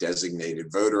the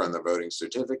designated voter on the voting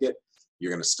certificate.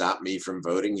 You're going to stop me from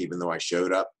voting even though I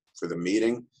showed up for the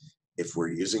meeting. If we're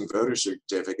using voter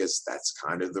certificates, that's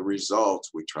kind of the result.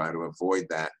 We try to avoid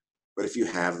that. But if you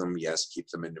have them, yes, keep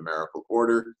them in numerical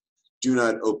order. Do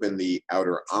not open the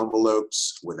outer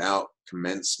envelopes without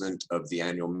commencement of the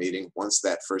annual meeting. Once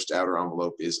that first outer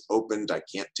envelope is opened, I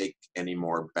can't take any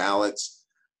more ballots.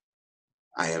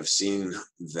 I have seen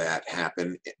that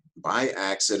happen by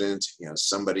accident. You know,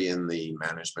 somebody in the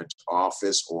management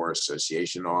office or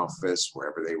association office,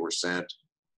 wherever they were sent,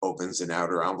 opens an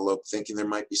outer envelope thinking there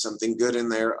might be something good in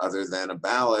there other than a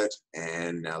ballot,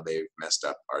 and now they've messed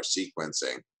up our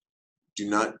sequencing. Do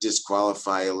not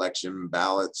disqualify election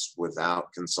ballots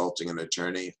without consulting an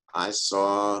attorney. I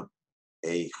saw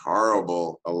a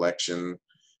horrible election.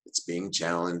 It's being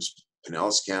challenged.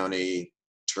 Pinellas County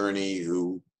attorney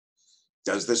who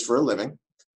does this for a living,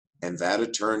 and that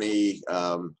attorney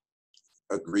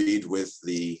agreed with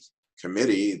the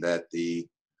committee that the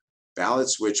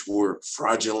ballots which were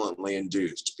fraudulently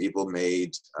induced, people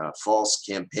made false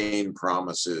campaign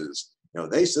promises. You know,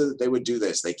 they said that they would do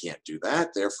this. They can't do that.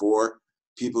 Therefore,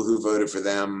 people who voted for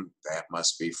them, that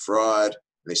must be fraud.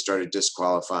 They started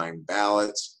disqualifying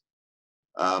ballots.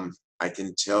 I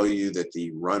can tell you that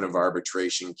the run of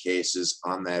arbitration cases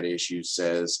on that issue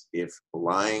says if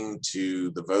lying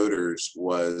to the voters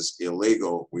was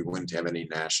illegal, we wouldn't have any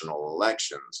national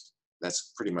elections.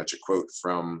 That's pretty much a quote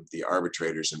from the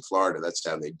arbitrators in Florida. That's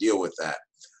how they deal with that.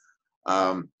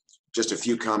 Just a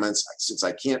few comments. Since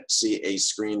I can't see a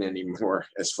screen anymore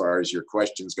as far as your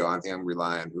questions go, I think I'm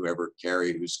relying on whoever,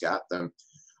 Carrie, who's got them.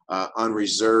 On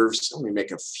reserves, let me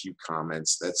make a few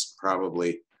comments. That's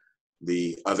probably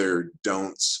the other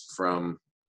don'ts from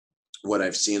what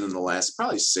I've seen in the last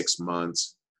probably 6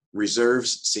 months.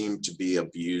 Reserves seem to be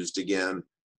abused again.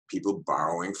 People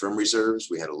borrowing from reserves.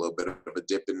 We had a little bit of a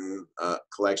dip in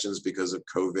collections because of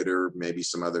COVID or maybe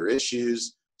some other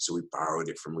issues. So we borrowed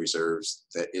it from reserves.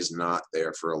 That is not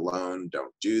there for a loan.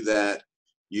 Don't do that.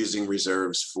 Using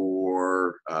reserves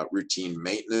for routine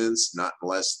maintenance, not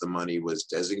unless the money was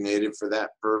designated for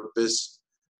that purpose.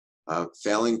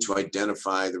 Failing to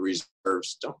identify the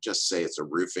reserves. Don't just say it's a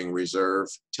roofing reserve.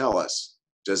 Tell us,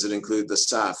 does it include the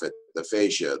soffit, the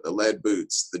fascia, the lead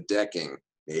boots, the decking,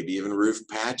 maybe even roof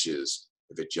patches?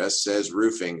 If it just says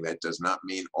roofing, that does not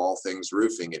mean all things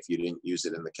roofing if you didn't use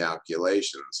it in the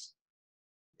calculations.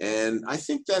 And I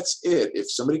think that's it. If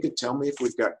somebody could tell me if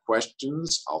we've got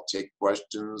questions, I'll take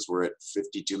questions. We're at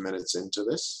 52 minutes into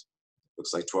this.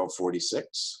 Looks like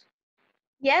 12:46.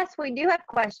 Yes, we do have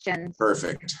questions.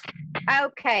 Perfect.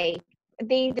 Okay.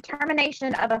 The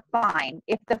determination of a fine.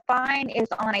 If the fine is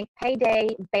on a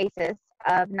payday basis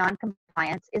of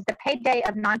noncompliance, is the payday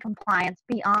of noncompliance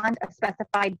beyond a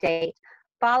specified date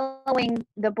following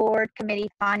the board committee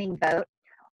fining vote,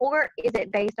 or is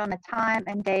it based on the time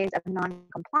and days of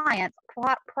noncompliance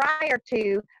prior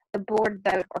to the board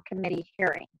vote or committee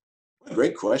hearing?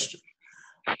 Great question.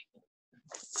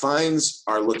 Fines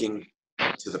are looking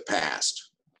to the past.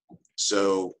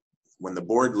 So when the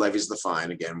board levies the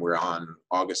fine, again, we're on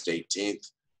August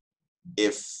 18th.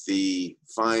 If the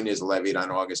fine is levied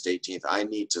on August 18th, I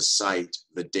need to cite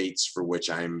the dates for which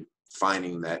I'm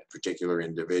fining that particular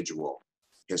individual.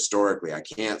 Historically, I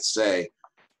can't say,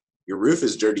 your roof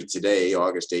is dirty today,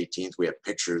 August 18th, we have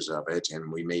pictures of it,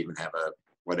 and we may even have a,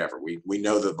 whatever, we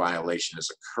know the violation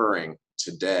is occurring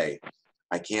today.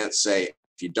 I can't say,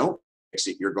 if you don't fix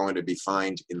it, you're going to be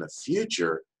fined in the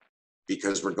future,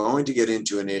 because we're going to get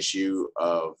into an issue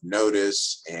of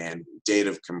notice and date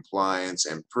of compliance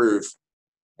and proof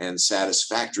and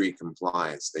satisfactory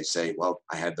compliance. They say, well,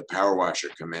 I had the power washer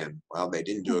come in. Well, they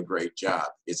didn't do a great job.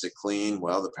 Is it clean?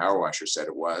 Well, the power washer said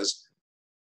it was.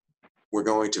 We're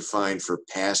going to fine for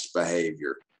past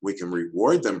behavior. We can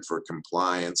reward them for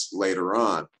compliance later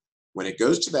on. When it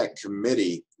goes to that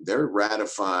committee, they're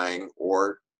ratifying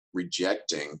or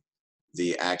rejecting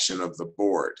the action of the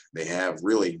board. They have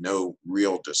really no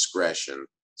real discretion.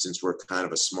 Since we're kind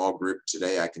of a small group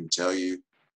today, I can tell you,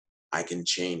 I can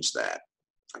change that.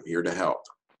 I'm here to help.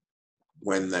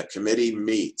 When the committee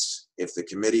meets, if the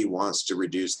committee wants to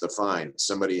reduce the fine,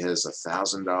 somebody has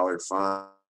 $1,000 fine,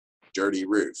 dirty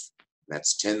roof.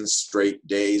 That's 10 straight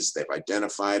days. They've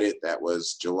identified it. That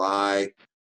was July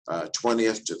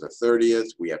 20th to the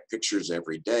 30th. We have pictures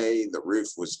every day. The roof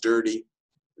was dirty.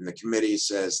 And the committee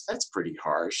says, that's pretty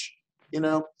harsh. You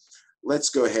know, let's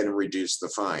go ahead and reduce the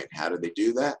fine. How do they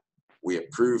do that? We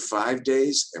approve 5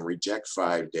 days and reject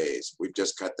 5 days. We've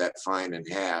just cut that fine in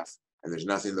half, and there's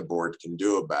nothing the board can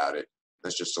do about it.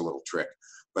 That's just a little trick.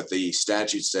 But the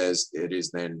statute says it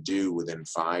is then due within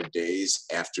 5 days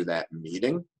after that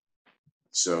meeting.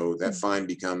 So that fine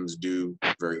becomes due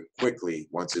very quickly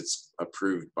once it's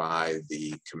approved by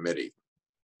the committee.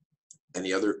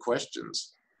 Any other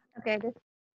questions? Okay,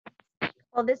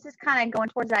 this is kind of going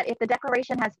towards that. If the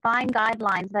declaration has fine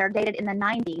guidelines that are dated in the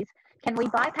 90s, can we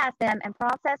bypass them and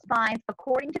process fines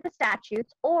according to the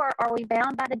statutes, or are we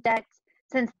bound by the decks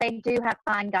since they do have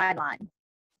fine guidelines?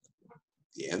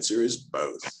 The answer is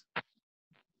both.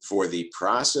 For the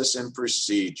process and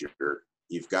procedure,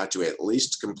 you've got to at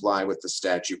least comply with the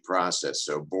statute process,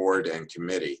 so board and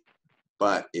committee.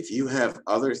 But if you have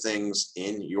other things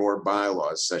in your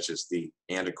bylaws, such as the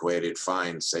antiquated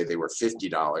fines, say they were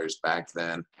 $50 back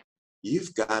then,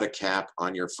 you've got a cap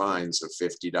on your fines of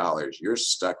 $50. You're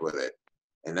stuck with it.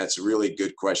 And that's a really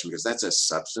good question because that's a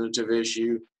substantive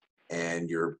issue and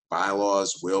your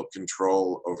bylaws will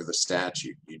control over the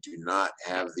statute. You do not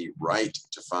have the right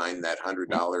to fine that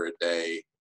 $100 a day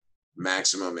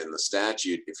maximum in the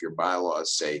statute if your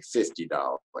bylaws say $50.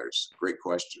 Great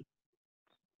question.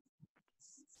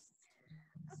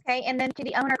 Okay, and then to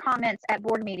the owner comments at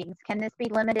board meetings, can this be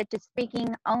limited to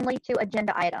speaking only to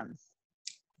agenda items?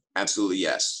 Absolutely,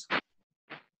 yes.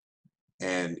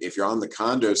 And if you're on the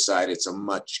condo side, it's a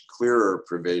much clearer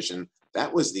provision.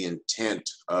 That was the intent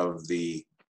of the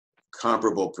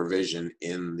comparable provision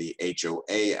in the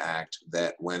HOA Act,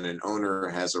 that when an owner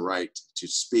has a right to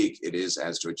speak, it is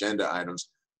as to agenda items.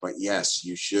 But yes,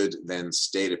 you should then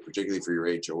state it, particularly for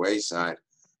your HOA side.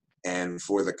 And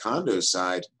for the condo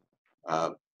side,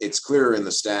 it's clearer in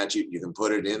the statute. You can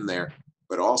put it in there.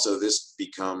 But also this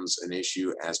becomes an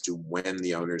issue as to when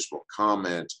the owners will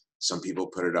comment. Some people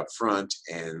put it up front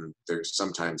and they're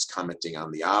sometimes commenting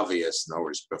on the obvious. In other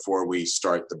words, before we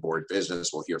start the board business,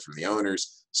 we'll hear from the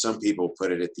owners. Some people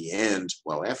put it at the end.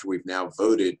 Well, after we've now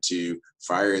voted to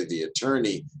fire the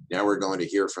attorney, now we're going to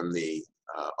hear from the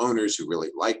owners who really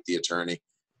like the attorney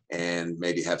and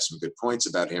maybe have some good points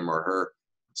about him or her.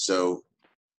 So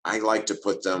I like to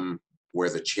put them where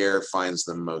the chair finds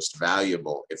them most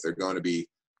valuable. If they're going to be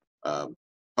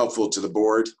helpful to the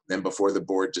board, then before the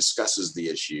board discusses the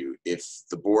issue. If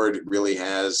the board really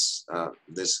has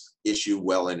this issue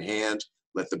well in hand,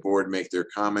 let the board make their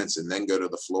comments and then go to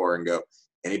the floor and go,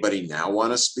 anybody now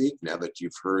want to speak now that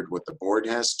you've heard what the board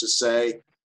has to say,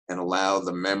 and allow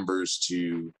the members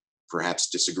to perhaps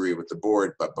disagree with the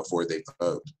board, but before they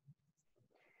vote.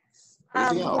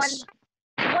 Anything else?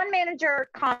 One manager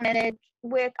commented,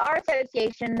 with our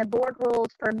association, the board rules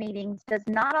for meetings does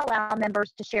not allow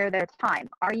members to share their time.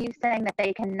 Are you saying that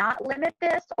they cannot limit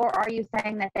this, or are you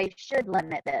saying that they should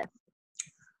limit this?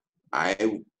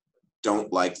 I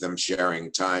don't like them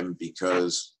sharing time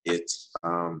because it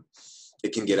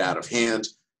can get out of hand.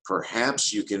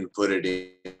 Perhaps you can put it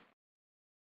in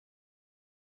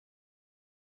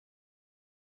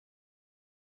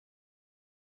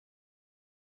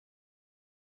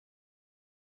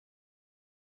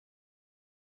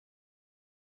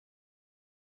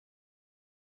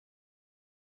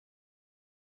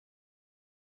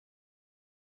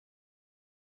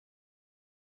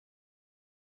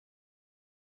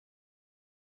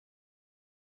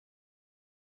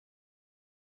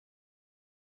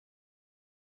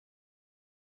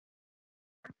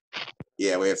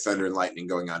Yeah, we have thunder and lightning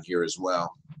going on here as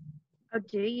well. Oh,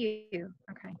 do you?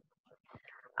 Okay.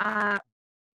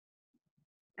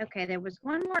 Okay, there was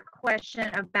one more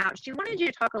question about, she wanted you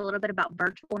to talk a little bit about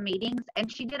virtual meetings,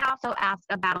 and she did also ask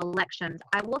about elections.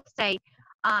 I will say,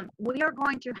 we are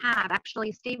going to have,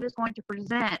 actually, Steve is going to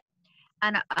present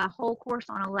a whole course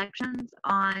on elections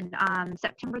on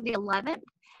September the 11th.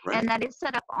 Right. And that is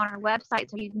set up on our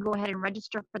website, so you can go ahead and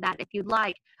register for that if you'd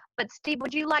like. But Steve,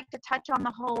 would you like to touch on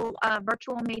the whole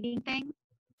virtual meeting thing?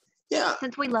 Yeah.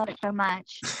 Since we love it so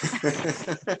much.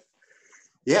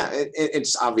 Yeah,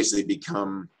 it's obviously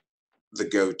become the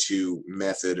go-to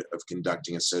method of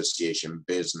conducting association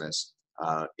business.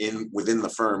 Within the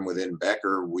firm, within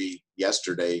Becker, we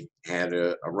yesterday had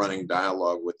a running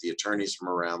dialogue with the attorneys from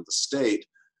around the state,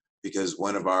 because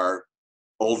one of our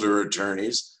older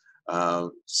attorneys,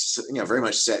 very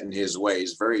much set in his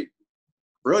ways, very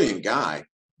brilliant guy,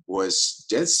 was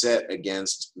dead set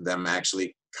against them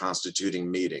actually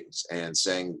constituting meetings and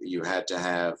saying you had to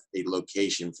have a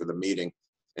location for the meeting.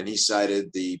 And he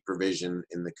cited the provision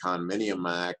in the Condominium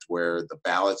Act where the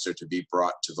ballots are to be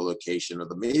brought to the location of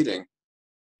the meeting.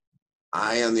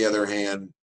 I, on the other hand,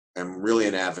 am really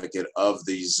an advocate of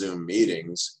these Zoom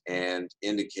meetings and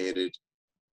indicated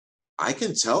I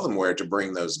can tell them where to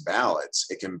bring those ballots.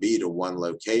 It can be to one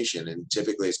location, and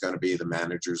typically it's going to be the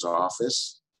manager's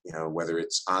office, whether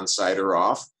it's on site or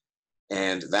off.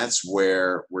 And that's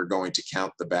where we're going to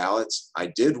count the ballots.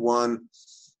 I did one,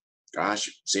 gosh,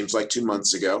 seems like 2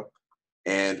 months ago,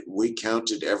 and we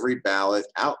counted every ballot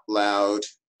out loud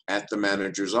at the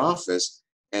manager's office.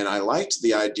 And I liked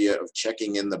the idea of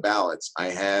checking in the ballots. I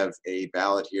have a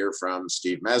ballot here from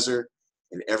Steve Messer,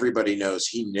 and everybody knows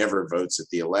he never votes at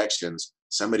the elections.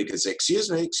 Somebody could say, excuse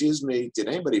me, did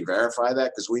anybody verify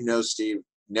that? Because we know Steve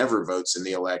never votes in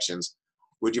the elections.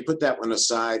 Would you put that one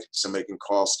aside? Somebody can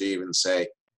call Steve and say,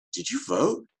 did you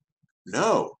vote?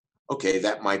 No. Okay,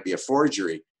 that might be a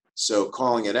forgery. So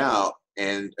calling it out,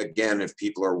 and again, if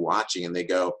people are watching and they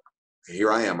go,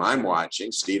 here I am, I'm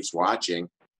watching, Steve's watching,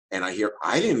 and I hear,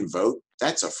 I didn't vote,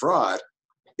 that's a fraud,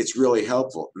 it's really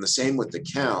helpful. And the same with the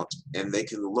count, and they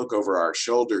can look over our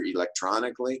shoulder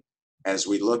electronically as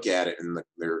we look at it, and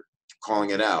they're calling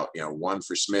it out, one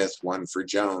for Smith, one for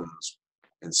Jones,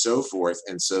 and so forth.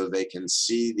 And so they can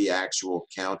see the actual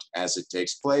count as it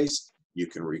takes place. You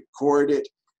can record it.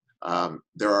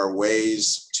 There are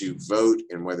ways to vote,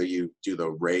 and whether you do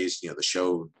the raise, the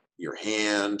show your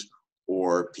hand,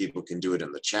 or people can do it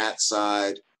in the chat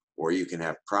side, or you can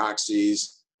have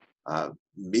proxies.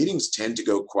 Meetings tend to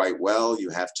go quite well. You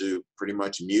have to pretty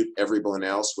much mute everyone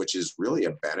else, which is really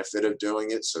a benefit of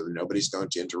doing it, so that nobody's going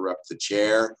to interrupt the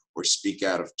chair or speak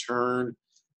out of turn.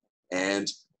 And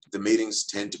the meetings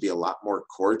tend to be a lot more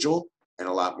cordial and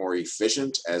a lot more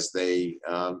efficient as they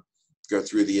go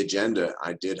through the agenda.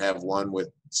 I did have one with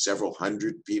several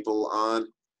hundred people on,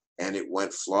 and it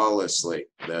went flawlessly.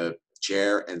 The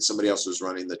chair and somebody else was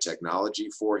running the technology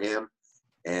for him,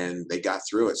 and they got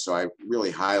through it. So I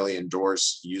really highly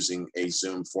endorse using a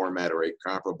Zoom format or a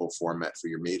comparable format for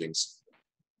your meetings.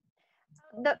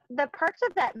 The perks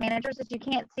of that, managers, is you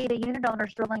can't see the unit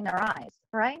owners rolling their eyes,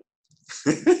 right?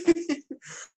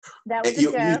 That was a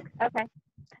joke. Okay.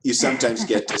 You sometimes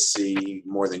get to see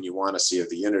more than you want to see of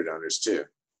the unit owners too.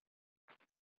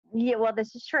 Yeah, well,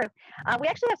 this is true. We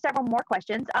actually have several more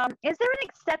questions. Is there an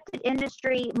accepted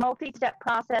industry multi-step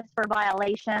process for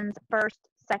violations, first,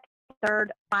 second,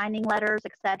 third, finding letters,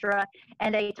 etc.,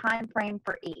 and a time frame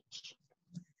for each?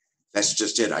 That's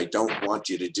just it. I don't want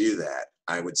you to do that.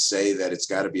 I would say that it's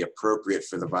got to be appropriate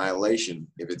for the violation.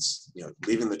 If it's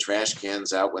leaving the trash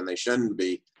cans out when they shouldn't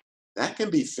be, that can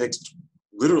be fixed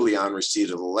literally on receipt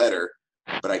of the letter.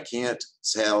 But I can't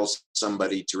tell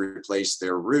somebody to replace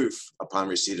their roof upon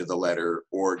receipt of the letter,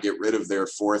 or get rid of their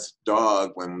fourth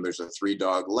dog when there's a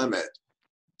 3-dog limit.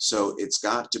 So it's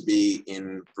got to be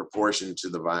in proportion to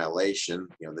the violation,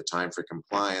 the time for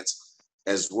compliance,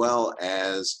 as well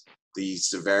as the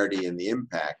severity and the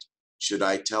impact. Should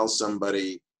I tell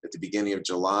somebody at the beginning of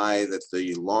July that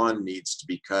the lawn needs to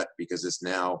be cut because it's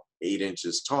now 8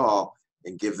 inches tall,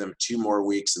 and give them 2 more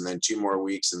weeks, and then 2 more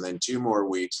weeks, and then 2 more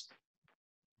weeks?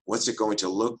 What's it going to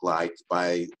look like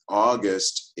by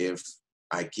August if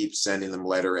I keep sending them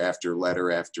letter after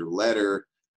letter after letter?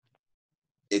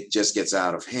 It just gets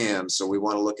out of hand. So we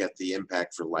want to look at the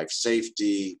impact for life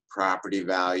safety, property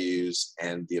values,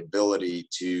 and the ability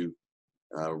to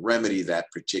remedy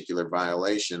that particular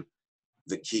violation.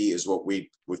 The key is what we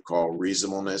would call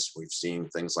reasonableness. We've seen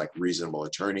things like reasonable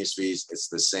attorney's fees. It's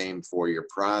the same for your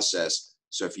process.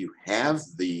 So if you have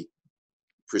the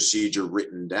procedure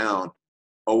written down,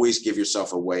 always give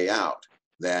yourself a way out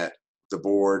that the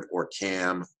board or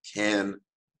CAM can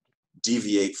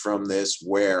deviate from this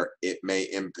where it may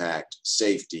impact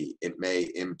safety, it may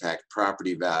impact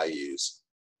property values,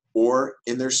 or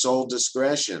in their sole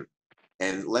discretion.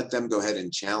 And let them go ahead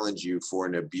and challenge you for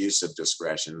an abuse of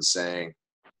discretion, saying,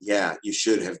 yeah, you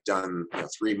should have done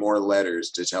 3 more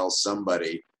letters to tell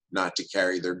somebody not to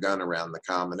carry their gun around the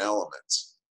common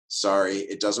elements. Sorry,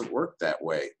 it doesn't work that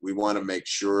way. We want to make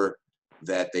sure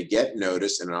that they get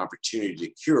notice and an opportunity to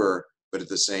cure, but at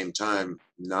the same time,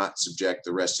 not subject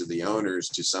the rest of the owners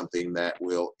to something that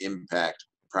will impact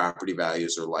property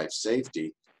values or life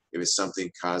safety. If it's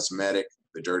something cosmetic,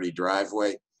 the dirty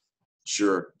driveway,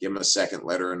 sure, give them a second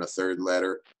letter and a third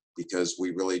letter, because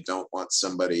we really don't want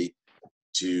somebody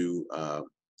to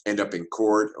end up in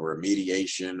court or a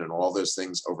mediation and all those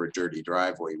things over a dirty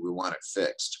driveway. We want it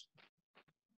fixed.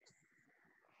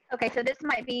 Okay, so this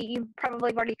might be, you've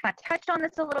probably already kind of touched on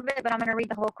this a little bit, but I'm going to read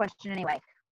the whole question anyway.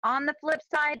 On the flip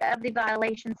side of the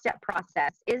violation step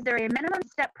process, is there a minimum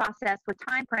step process with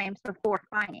timeframes before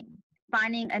fining?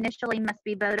 fining initially must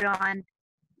be voted on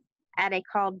at a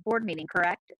called board meeting,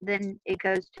 correct? Then it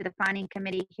goes to the fining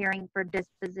committee hearing for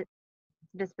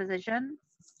disposition.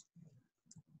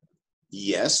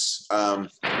 Yes. The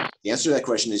answer to that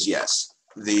question is yes.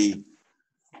 The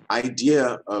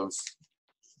idea of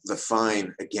the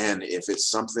fine, again, if it's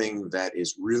something that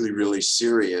is really, really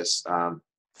serious,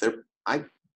 I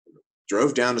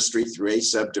drove down the street through a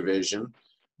subdivision,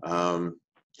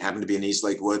 happened to be in East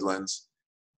Lake Woodlands,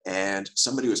 and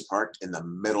somebody was parked in the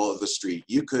middle of the street.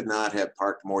 You could not have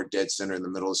parked more dead center in the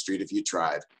middle of the street if you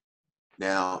tried.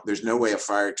 Now, there's no way a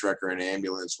fire truck or an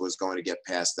ambulance was going to get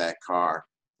past that car.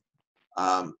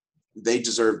 They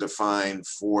deserved a fine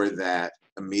for that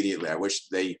immediately. I wish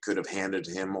they could have handed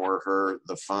him or her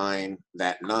the fine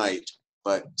that night,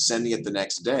 but sending it the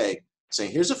next day,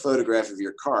 saying, here's a photograph of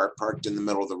your car parked in the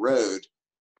middle of the road.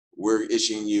 We're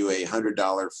issuing you a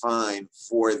 $100 fine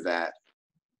for that.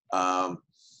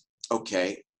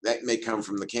 Okay, that may come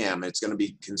from the CAM. It's going to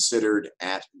be considered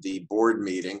at the board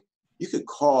meeting. You could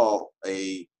call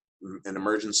an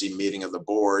emergency meeting of the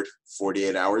board,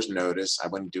 48 hours notice. I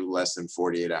wouldn't do less than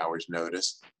 48 hours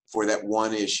notice for that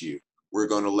one issue. We're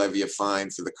going to levy a fine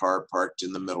for the car parked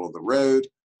in the middle of the road,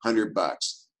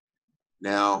 $100.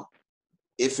 Now,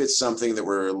 if it's something that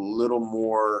we're a little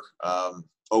more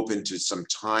open to some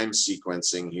time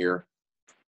sequencing here,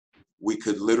 we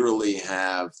could literally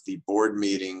have the board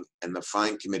meeting and the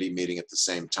fine committee meeting at the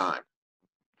same time.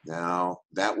 Now,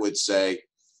 that would say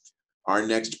our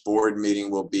next board meeting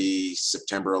will be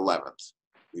September 11th.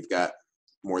 We've got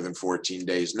more than 14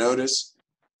 days notice.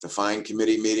 The fine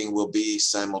committee meeting will be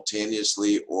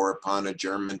simultaneously or upon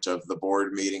adjournment of the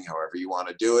board meeting, however you want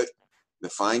to do it. The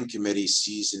fine committee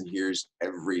sees and hears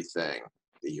everything.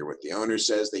 They hear what the owner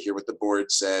says, they hear what the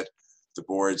board said. The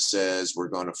board says, we're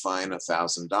going to fine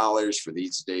 $1,000 for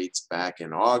these dates back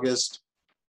in August.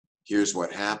 Here's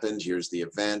what happened, here's the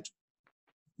event.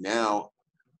 Now,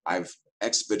 I've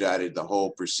expedited the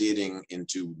whole proceeding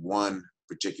into one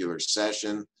particular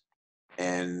session,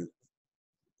 and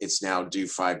it's now due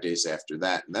 5 days after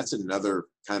that. And that's another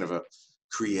kind of a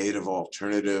creative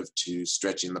alternative to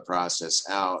stretching the process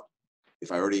out.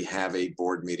 If I already have a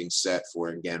board meeting set for,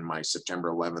 again, my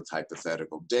September 11th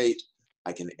hypothetical date,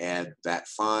 I can add that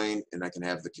fine and I can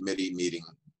have the committee meeting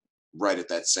right at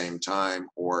that same time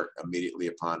or immediately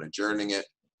upon adjourning it,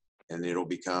 and it'll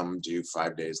become due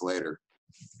 5 days later.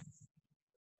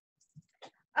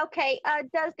 Okay,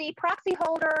 does the proxy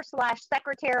holder /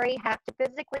 secretary have to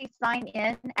physically sign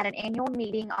in at an annual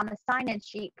meeting on the sign-in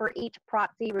sheet for each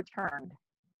proxy returned?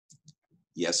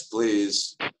 Yes,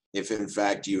 please. If in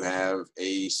fact you have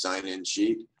a sign-in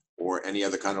sheet or any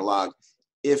other kind of log,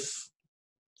 if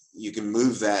you can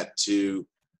move that to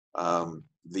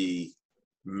the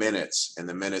minutes, and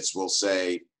the minutes will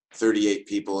say 38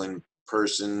 people in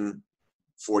person,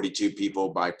 42 people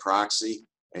by proxy,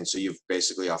 and so you've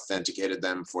basically authenticated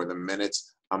them for the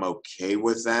minutes. I'm okay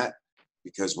with that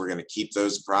because we're going to keep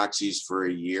those proxies for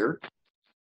a year.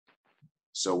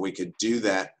 So we could do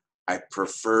that. I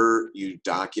prefer you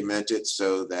document it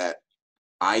so that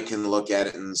I can look at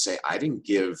it and say, I didn't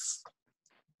give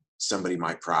somebody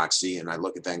my proxy, and I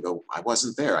look at that and go, I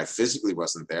wasn't there. I physically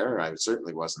wasn't there. I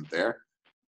certainly wasn't there.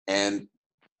 And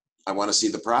I want to see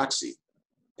the proxy.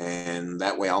 And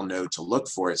that way I'll know to look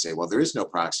for it, say, well, there is no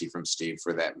proxy from Steve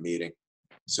for that meeting.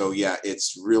 So yeah,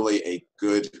 it's really a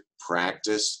good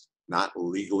practice, not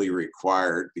legally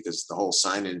required, because the whole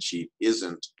sign-in sheet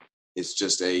isn't. It's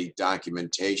just a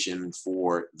documentation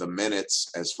for the minutes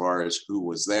as far as who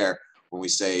was there. When we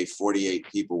say 48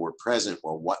 people were present,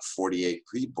 well, what 48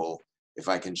 people? If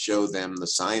I can show them the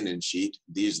sign-in sheet,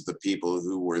 these are the people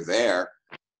who were there,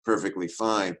 perfectly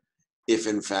fine. If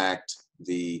in fact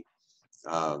the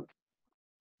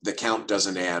count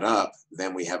doesn't add up,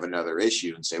 then we have another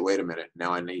issue and say, wait a minute,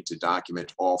 now I need to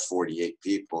document all 48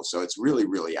 people. So it's really,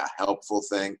 really a helpful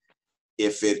thing.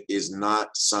 If it is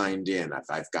not signed in, if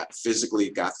I've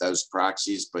physically got those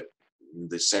proxies, but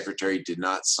the secretary did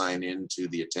not sign in to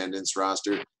the attendance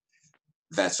roster,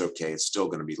 that's okay. It's still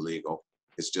going to be legal.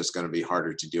 It's just going to be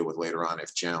harder to deal with later on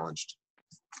if challenged.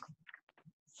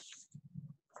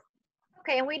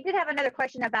 Okay, and we did have another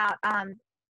question about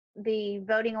the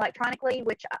voting electronically,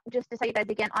 which just to tell you guys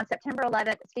again, on September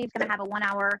 11th, Steve's going to have a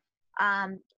 1-hour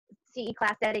CE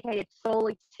class dedicated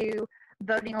solely to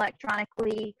voting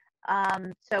electronically.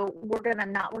 So we're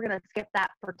gonna skip that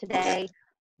for today.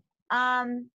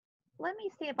 Let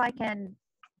me see if I can.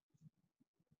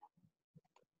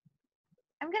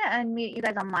 I'm gonna unmute you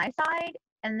guys on my side,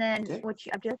 and then which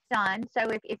I've just done.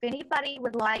 So if anybody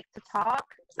would like to talk,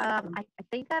 I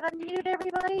think I've unmuted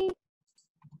everybody.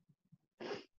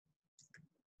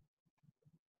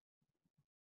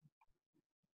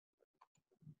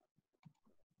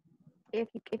 if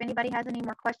anybody has any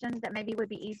more questions that maybe would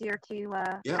be easier to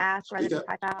ask rather speak than up.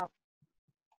 type out.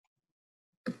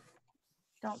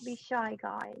 Don't be shy,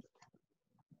 guys.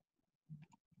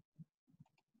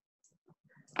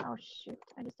 Oh shoot,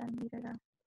 I just unmuted her.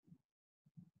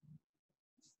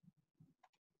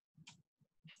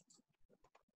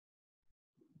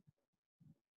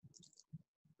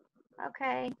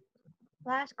 Okay,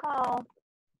 last call.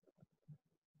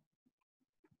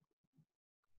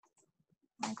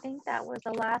 I think that was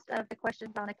the last of the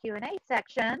questions on the Q&A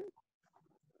section.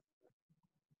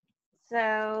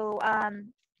 So,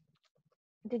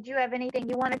 did you have anything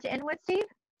you wanted to end with, Steve?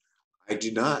 I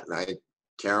do not.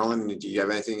 Carolyn, do you have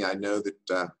anything? I know that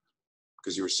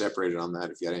because you were separated on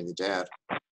that, if you had anything to add.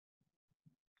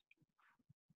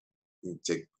 You can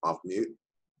take off mute.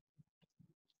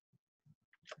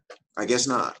 I guess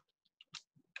not.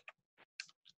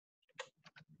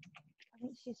 I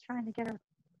think she's trying to get her.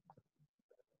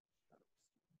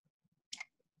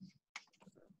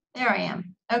 There I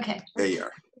am. Okay. There you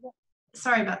are.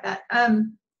 Sorry about that.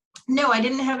 No, I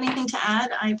didn't have anything to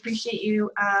add. I appreciate you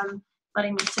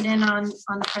letting me sit in on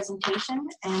the presentation,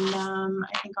 and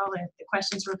I think all the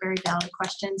questions were very valid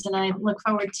questions, and I look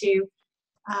forward to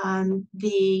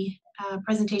the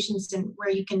presentations and where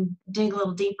you can dig a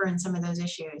little deeper in some of those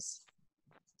issues.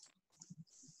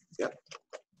 Yep.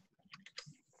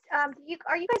 Are you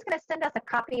guys going to send us a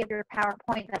copy of your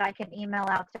PowerPoint that I can email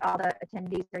out to all the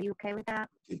attendees? Are you okay with that?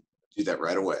 Do that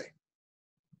right away.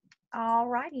 All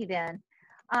righty then.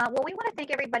 Well, we want to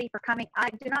thank everybody for coming. I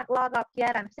do not log off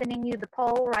yet. I'm sending you the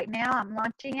poll right now. I'm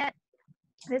launching it.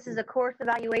 This is a course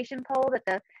evaluation poll that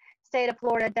the state of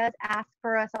Florida does ask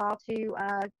for us all to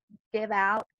give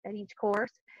out at each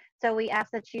course. So we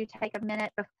ask that you take a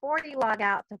minute before you log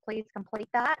out to please complete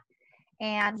that.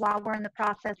 And while we're in the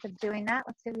process of doing that,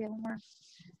 let's see if we have one more.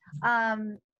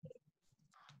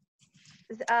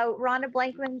 Rhonda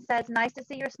Blankman says, nice to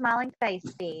see your smiling face,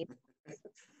 Steve.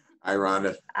 Hi,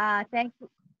 Rhonda. Thank you.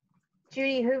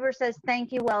 Judy Hoover says,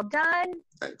 thank you, well done.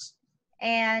 Thanks.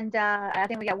 And I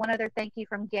think we got one other thank you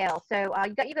from Gail. So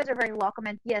you guys are very welcome.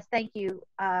 And yes, thank you.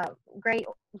 Great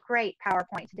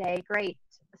PowerPoint today. Great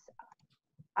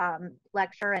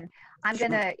lecture. And I'm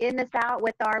going to end this out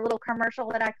with our little commercial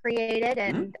that I created.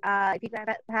 And if you guys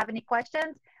have any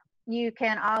questions, you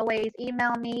can always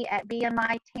email me at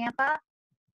BMI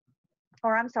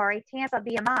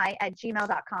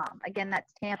tampabmi@gmail.com. Again,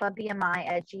 that's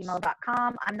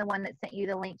tampabmi@gmail.com. I'm the one that sent you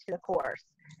the link to the course.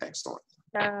 Excellent.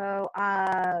 So,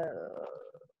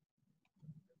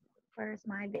 where's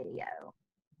my video?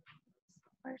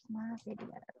 Where's my video?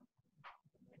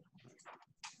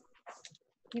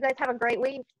 You guys have a great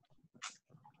week.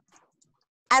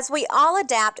 As we all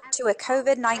adapt to a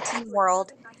COVID-19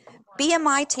 world,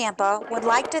 BMI Tampa would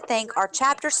like to thank our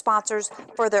chapter sponsors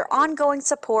for their ongoing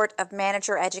support of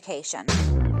manager education.